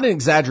it's not an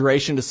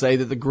exaggeration to say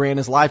that the grant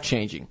is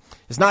life-changing.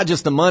 It's not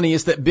just the money,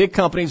 it's that big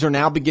companies are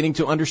now beginning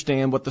to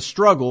understand what the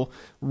struggle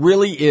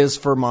really is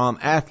for mom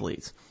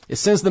athletes. It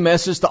sends the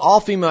message to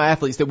all female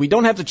athletes that we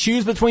don't have to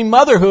choose between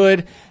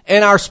motherhood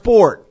and our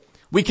sport.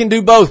 We can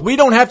do both. We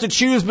don't have to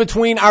choose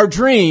between our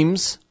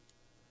dreams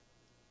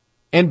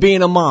and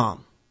being a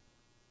mom.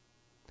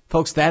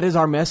 Folks, that is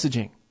our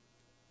messaging.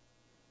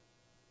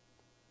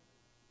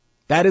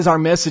 That is our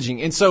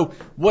messaging. And so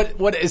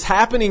what is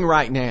happening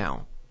right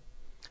now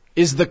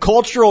is the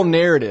cultural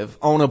narrative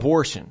on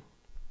abortion.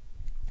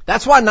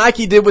 That's why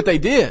Nike did what they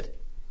did.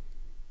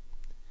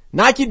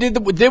 Nike did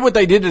what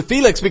they did to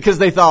Felix because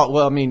they thought,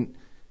 well, I mean,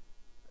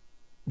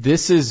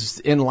 this is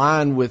in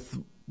line with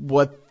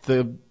what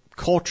the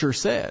culture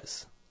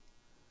says.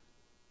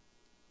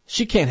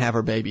 She can't have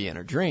her baby in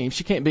her dream.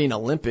 She can't be an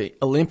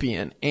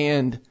Olympian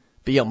and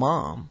be a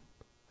mom.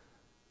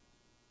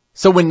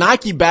 So when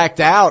Nike backed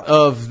out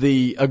of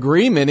the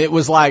agreement, it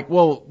was like,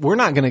 well, we're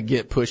not going to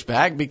get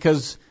pushback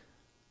because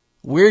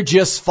we're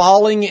just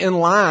falling in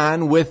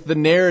line with the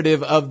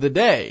narrative of the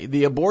day.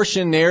 The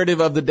abortion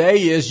narrative of the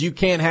day is you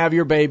can't have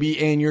your baby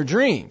and your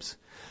dreams.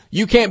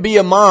 You can't be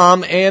a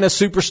mom and a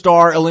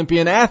superstar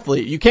Olympian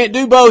athlete. You can't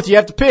do both. You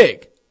have to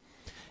pick.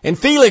 And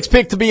Felix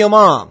picked to be a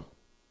mom.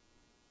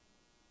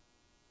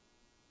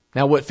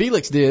 Now what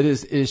Felix did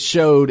is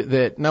showed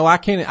that, no, I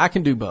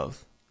can do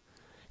both.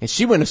 And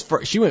she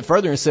went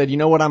further and said, you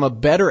know what, I'm a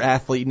better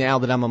athlete now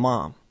that I'm a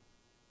mom.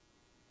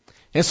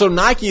 And so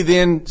Nike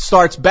then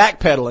starts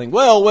backpedaling.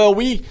 Well,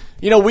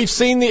 we've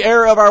seen the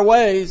error of our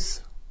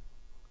ways.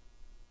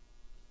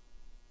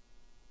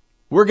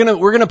 We're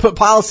gonna put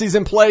policies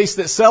in place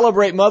that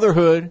celebrate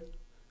motherhood.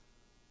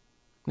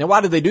 Now,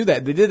 why did they do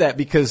that? They did that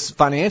because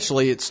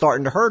financially it's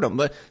starting to hurt them.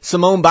 But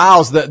Simone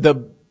Biles,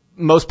 the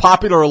most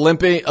popular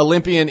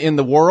Olympian in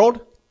the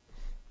world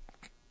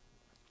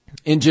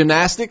in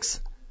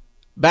gymnastics,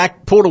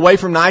 pulled away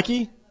from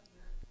Nike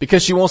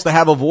because she wants to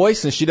have a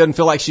voice and she doesn't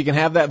feel like she can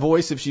have that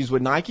voice if she's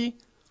with Nike.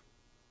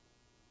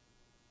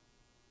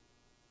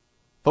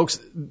 Folks,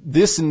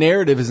 this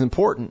narrative is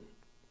important.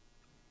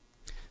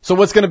 So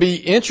what's going to be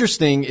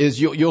interesting is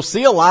you'll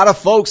see a lot of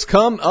folks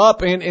come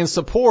up and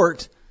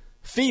support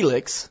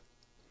Felix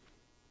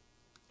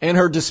and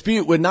her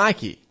dispute with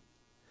Nike.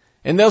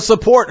 And they'll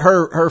support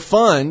her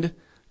fund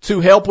to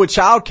help with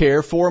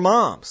childcare for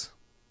moms.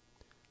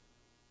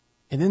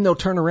 And then they'll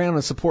turn around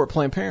and support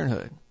Planned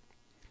Parenthood.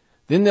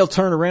 Then they'll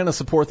turn around and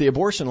support the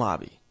abortion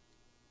lobby.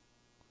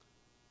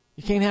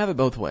 You can't have it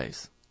both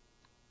ways.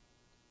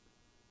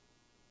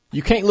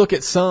 You can't look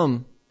at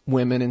some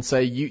women and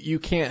say, you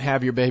can't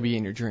have your baby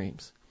in your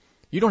dreams.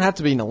 You don't have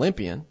to be an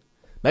Olympian.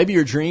 Maybe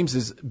your dreams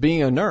is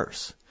being a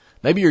nurse.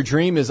 Maybe your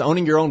dream is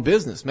owning your own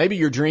business. Maybe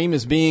your dream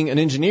is being an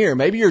engineer.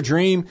 Maybe your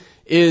dream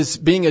is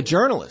being a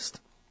journalist.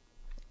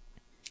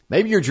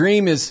 Maybe your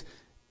dream is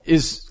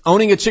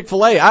owning a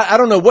Chick-fil-A. I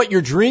don't know what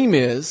your dream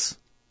is.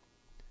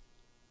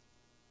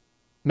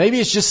 Maybe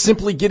it's just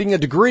simply getting a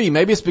degree.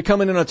 Maybe it's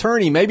becoming an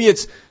attorney. Maybe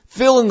it's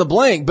fill in the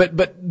blank.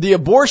 But the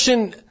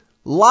abortion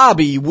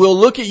lobby will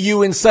look at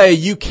you and say,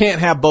 you can't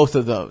have both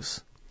of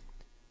those.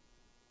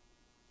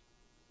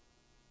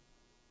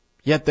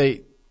 Yet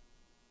they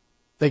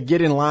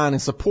get in line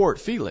and support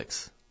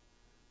Felix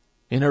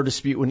in her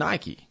dispute with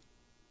Nike.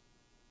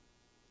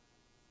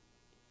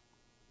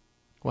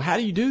 Well, how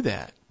do you do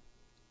that?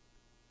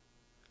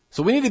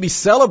 So we need to be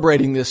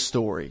celebrating this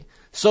story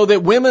so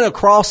that women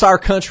across our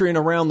country and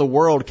around the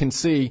world can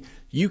see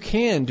you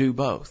can do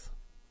both.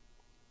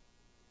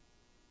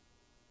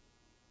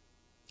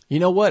 You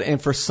know what?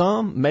 And for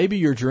some, maybe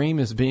your dream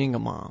is being a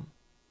mom.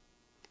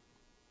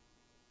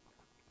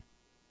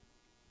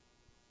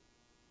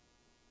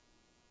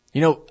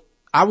 You know,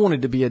 I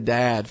wanted to be a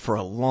dad for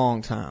a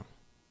long time.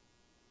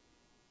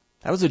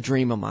 That was a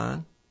dream of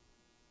mine.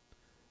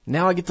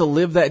 Now I get to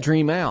live that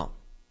dream out.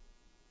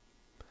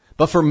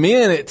 But for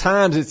men, at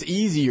times, it's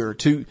easier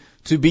to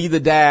be the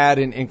dad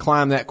and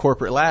climb that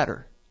corporate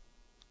ladder.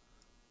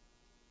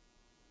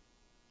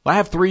 Well, I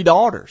have 3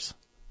 daughters.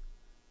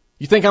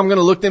 You think I'm going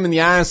to look them in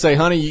the eye and say,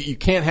 honey, you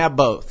can't have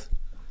both.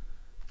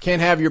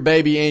 Can't have your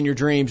baby and your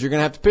dreams. You're going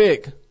to have to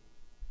pick.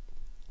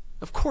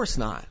 Of course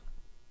not.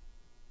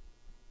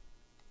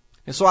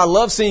 And so I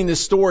love seeing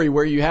this story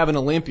where you have an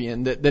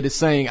Olympian that is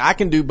saying, I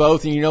can do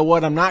both. And you know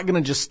what? I'm not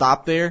going to just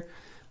stop there.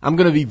 I'm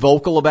going to be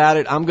vocal about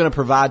it. I'm going to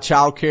provide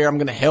child care. I'm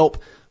going to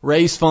help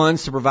raise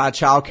funds to provide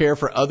child care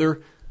for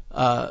other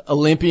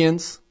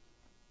Olympians.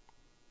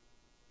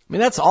 I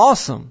mean, that's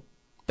awesome.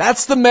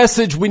 That's the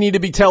message we need to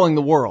be telling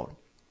the world.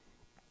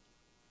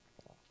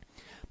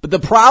 But the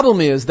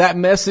problem is that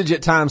message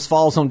at times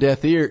falls on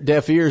deaf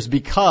ears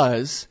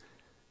because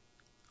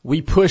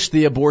we push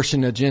the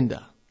abortion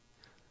agenda.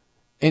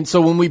 And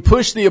so when we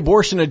push the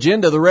abortion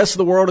agenda, the rest of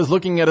the world is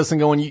looking at us and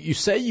going, you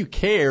say you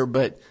care,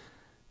 but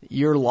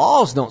your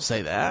laws don't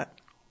say that.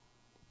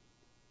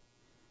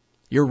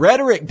 Your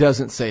rhetoric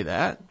doesn't say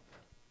that.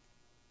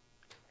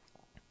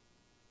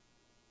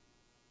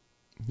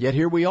 Yet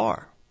here we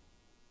are.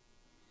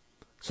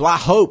 So I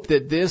hope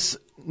that this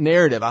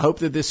narrative, I hope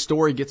that this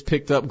story gets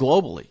picked up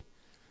globally.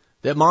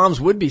 That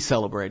moms would be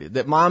celebrated.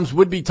 That moms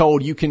would be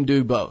told you can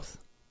do both.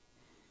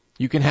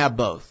 You can have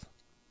both.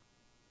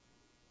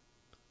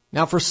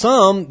 Now for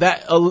some,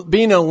 that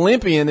being an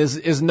Olympian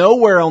is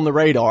nowhere on the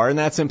radar, and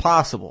that's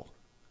impossible.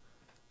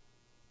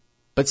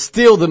 But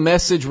still the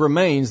message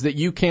remains that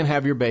you can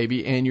have your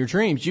baby and your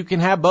dreams. You can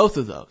have both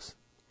of those.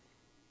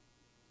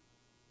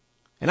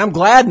 And I'm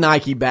glad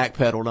Nike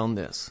backpedaled on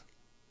this,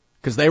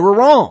 because they were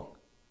wrong.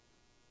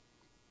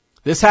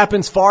 This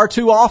happens far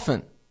too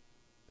often.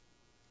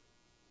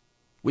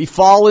 We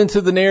fall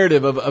into the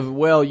narrative of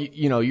well,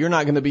 you're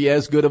not going to be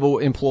as good of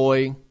an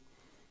employee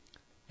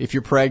if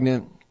you're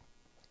pregnant.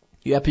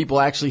 You have people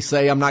actually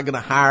say, I'm not going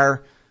to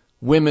hire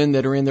women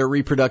that are in their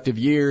reproductive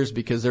years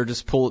because they'll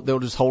just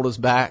hold us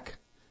back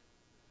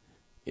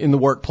in the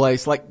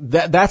workplace. Like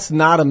that's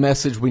not a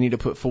message we need to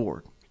put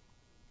forward.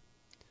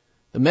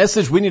 The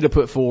message we need to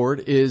put forward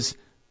is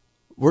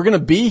We're going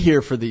to be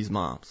here for these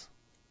moms.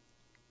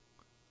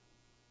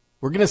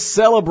 We're going to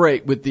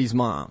celebrate with these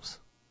moms.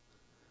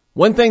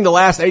 One thing the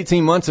last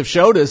 18 months have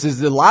showed us is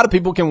that a lot of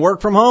people can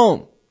work from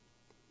home,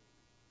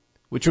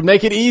 which would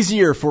make it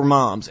easier for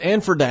moms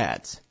and for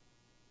dads.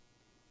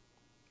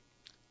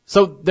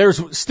 So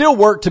there's still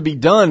work to be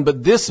done,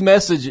 but this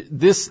message,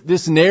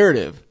 this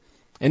narrative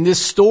and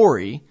this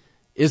story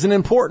is an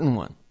important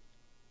one.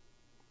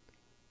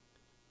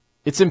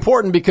 It's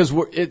important because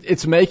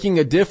it's making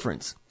a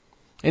difference.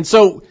 And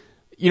so,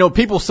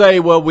 people say,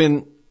 well,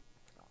 when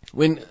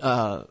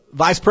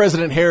Vice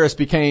President Harris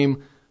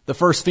became the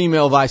first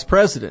female vice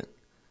president,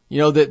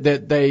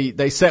 that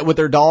they sat with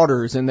their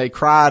daughters and they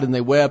cried and they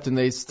wept and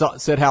they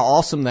said how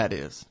awesome that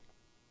is.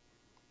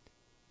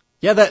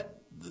 Yeah,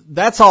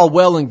 that's all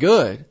well and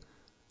good.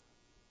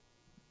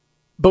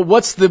 But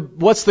what's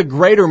the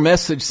greater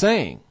message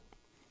saying?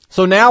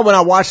 So now when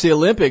I watch the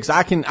Olympics,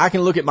 I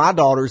can look at my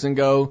daughters and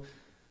go,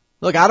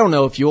 look, I don't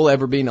know if you'll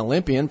ever be an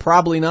Olympian.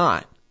 Probably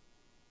not.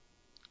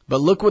 But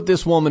look what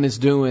this woman is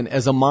doing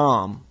as a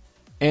mom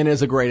and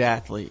as a great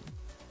athlete.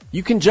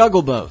 You can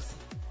juggle both.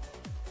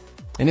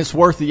 And it's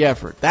worth the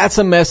effort. That's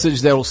a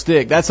message that'll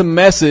stick. That's a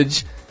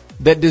message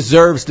that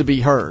deserves to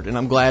be heard. And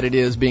I'm glad it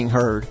is being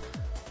heard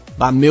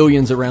by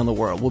millions around the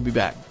world. We'll be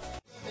back.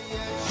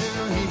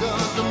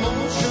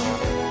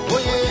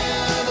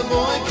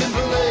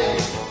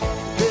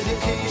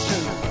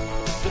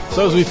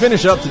 So as we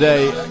finish up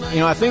today,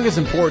 I think it's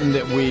important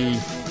that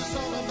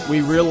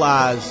we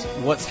realize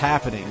what's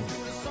happening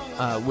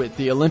with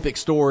the Olympic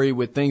story,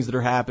 with things that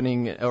are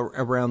happening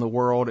around the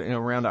world and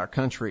around our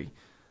country.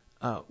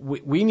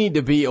 We need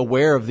to be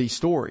aware of these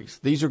stories.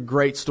 These are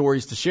great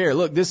stories to share.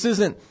 Look, this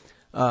isn't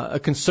a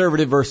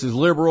conservative versus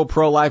liberal,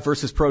 pro-life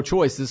versus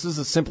pro-choice. This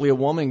is simply a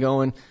woman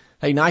going,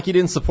 hey, Nike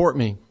didn't support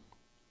me.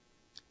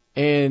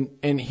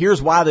 And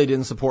here's why they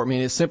didn't support me.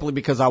 And it's simply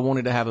because I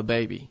wanted to have a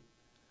baby.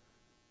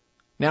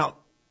 Now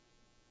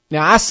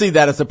I see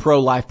that as a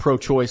pro-life,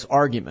 pro-choice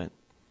argument.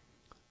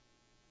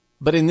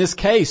 But in this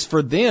case,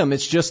 for them,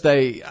 it's just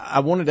I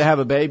wanted to have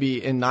a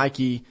baby and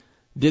Nike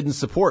didn't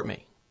support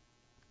me.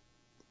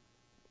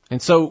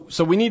 And so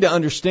we need to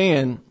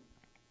understand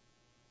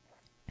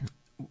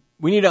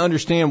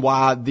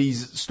why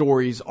these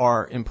stories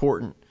are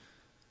important.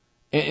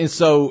 And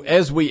so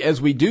as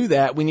we do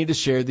that, we need to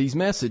share these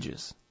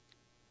messages.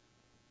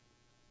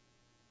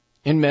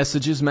 And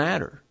messages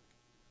matter.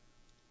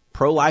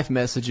 Pro-life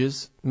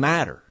messages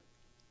matter.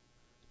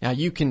 Now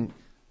you can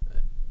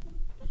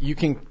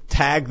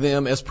tag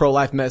them as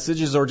pro-life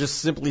messages or just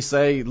simply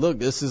say, look,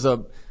 this is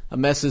a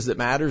message that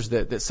matters,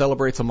 that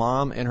celebrates a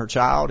mom and her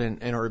child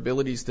and her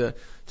abilities to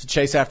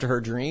chase after her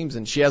dreams.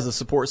 And she has a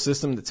support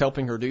system that's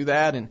helping her do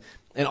that. And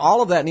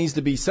all of that needs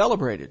to be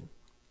celebrated.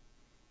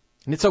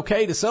 And it's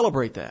okay to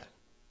celebrate that.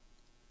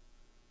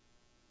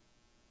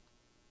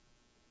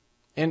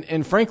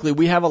 And frankly,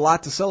 we have a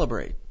lot to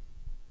celebrate.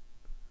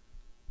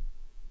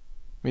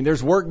 I mean,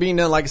 there's work being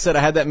done. Like I said, I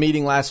had that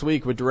meeting last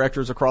week with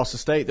directors across the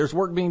state. There's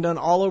work being done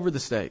all over the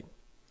state.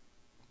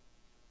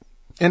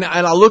 And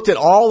I looked at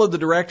all of the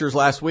directors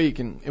last week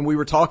and we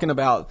were talking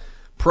about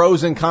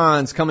pros and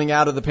cons coming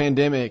out of the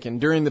pandemic and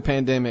during the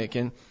pandemic.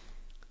 And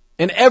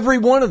every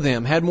one of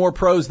them had more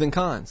pros than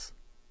cons.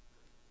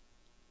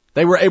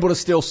 They were able to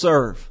still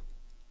serve.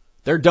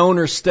 Their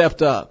donors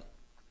stepped up.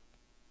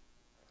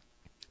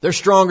 They're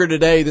stronger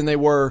today than they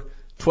were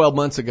 12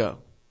 months ago.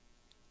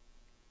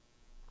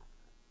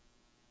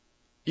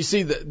 You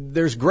see,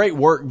 there's great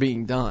work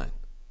being done.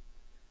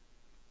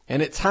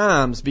 And at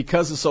times,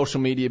 because of social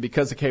media,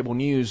 because of cable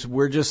news,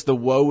 we're just the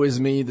woe is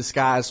me, the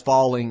sky is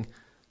falling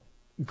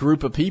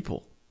group of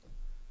people.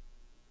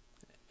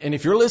 And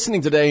if you're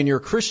listening today and you're a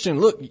Christian,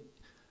 look,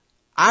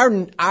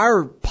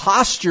 our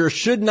posture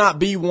should not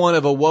be one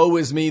of a woe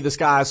is me, the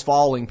sky is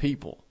falling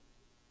people.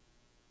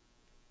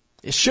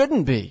 It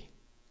shouldn't be.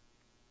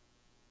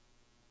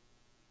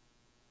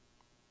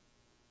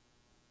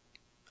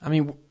 I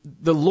mean,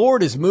 the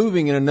Lord is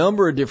moving in a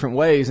number of different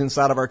ways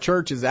inside of our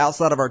churches,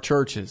 outside of our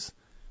churches,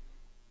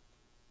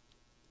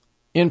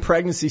 in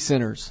pregnancy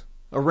centers,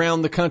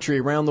 around the country,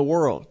 around the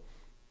world.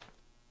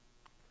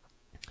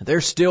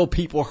 There's still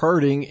people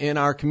hurting in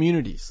our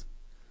communities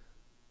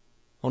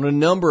on a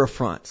number of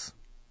fronts.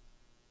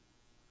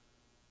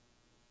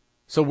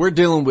 So we're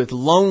dealing with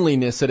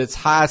loneliness at its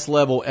highest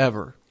level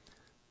ever.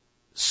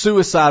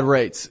 Suicide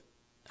rates,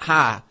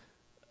 high.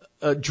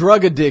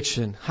 Drug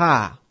addiction,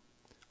 high.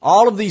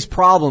 All of these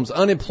problems,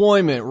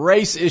 unemployment,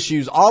 race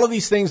issues, all of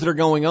these things that are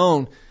going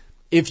on.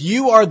 If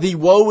you are the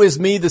woe is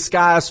me, the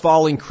sky is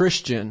falling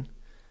Christian,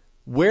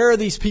 where are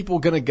these people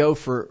going to go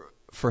for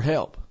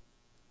help?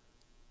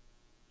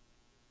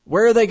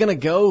 Where are they going to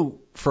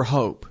go for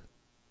hope?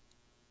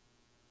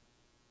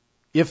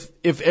 If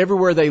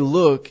everywhere they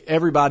look,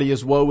 everybody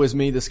is woe is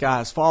me, the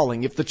sky is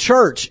falling. If the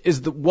church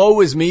is the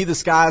woe is me, the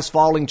sky is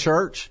falling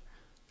church,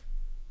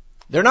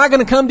 they're not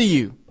going to come to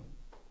you.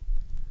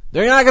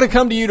 They're not going to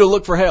come to you to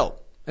look for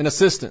help and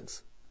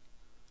assistance.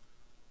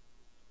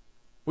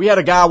 We had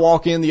a guy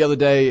walk in the other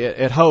day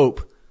at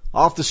Hope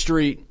off the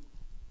street.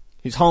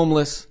 He's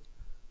homeless,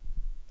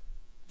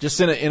 just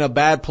in a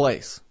bad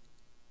place.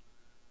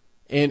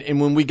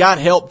 And when we got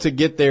help to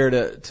get there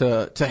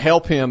to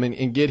help him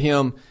and get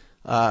him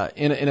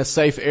in a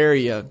safe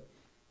area,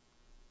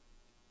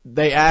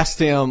 they asked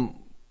him,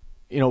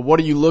 what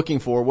are you looking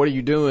for? What are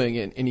you doing?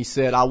 And he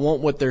said, I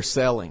want what they're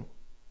selling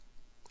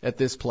at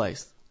this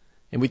place.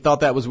 And we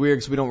thought that was weird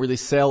because we don't really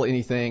sell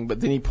anything.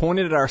 But then he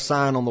pointed at our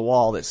sign on the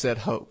wall that said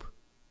hope.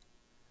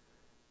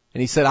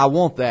 And he said, I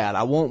want that.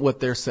 I want what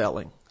they're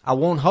selling. I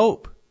want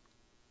hope.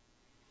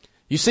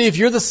 You see, if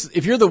you're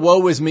the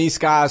woe is me,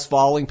 sky is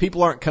falling,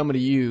 people aren't coming to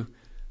you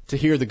to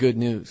hear the good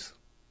news.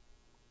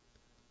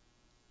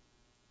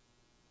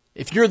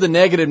 If you're the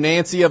negative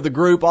Nancy of the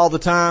group all the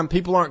time,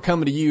 people aren't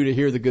coming to you to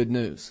hear the good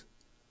news.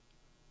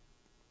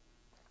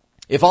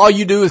 If all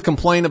you do is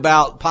complain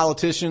about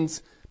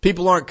politicians,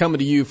 people aren't coming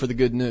to you for the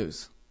good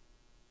news.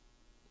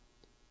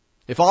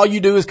 If all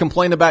you do is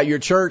complain about your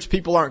church,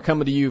 people aren't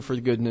coming to you for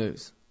the good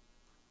news.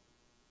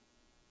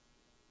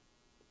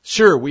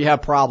 Sure, we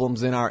have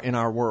problems in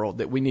our world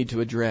that we need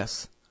to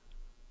address.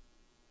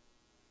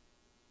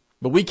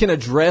 But we can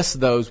address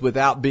those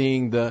without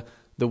being the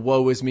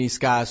woe is me,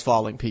 sky is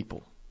falling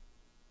people.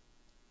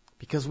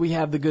 Because we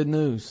have the good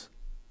news.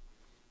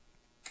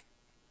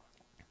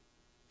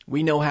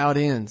 We know how it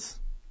ends.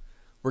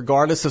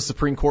 Regardless of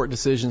Supreme Court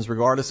decisions,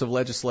 regardless of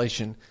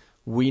legislation,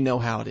 we know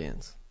how it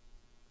ends.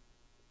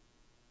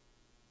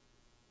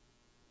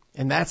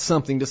 And that's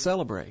something to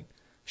celebrate.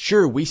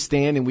 Sure, we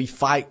stand and we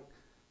fight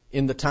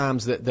in the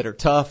times that are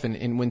tough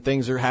and when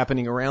things are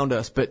happening around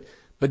us. But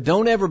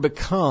don't ever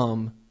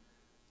become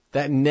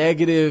that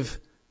negative,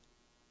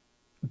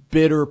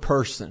 bitter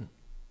person.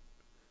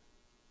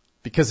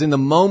 Because in the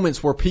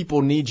moments where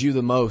people need you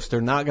the most,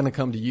 they're not going to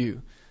come to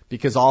you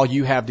because all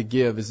you have to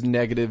give is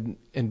negative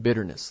and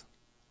bitterness.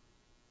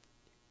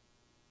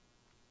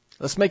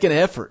 Let's make an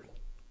effort.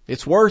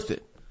 It's worth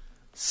it.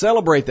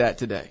 Celebrate that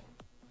today.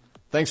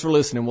 Thanks for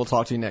listening. We'll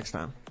talk to you next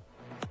time.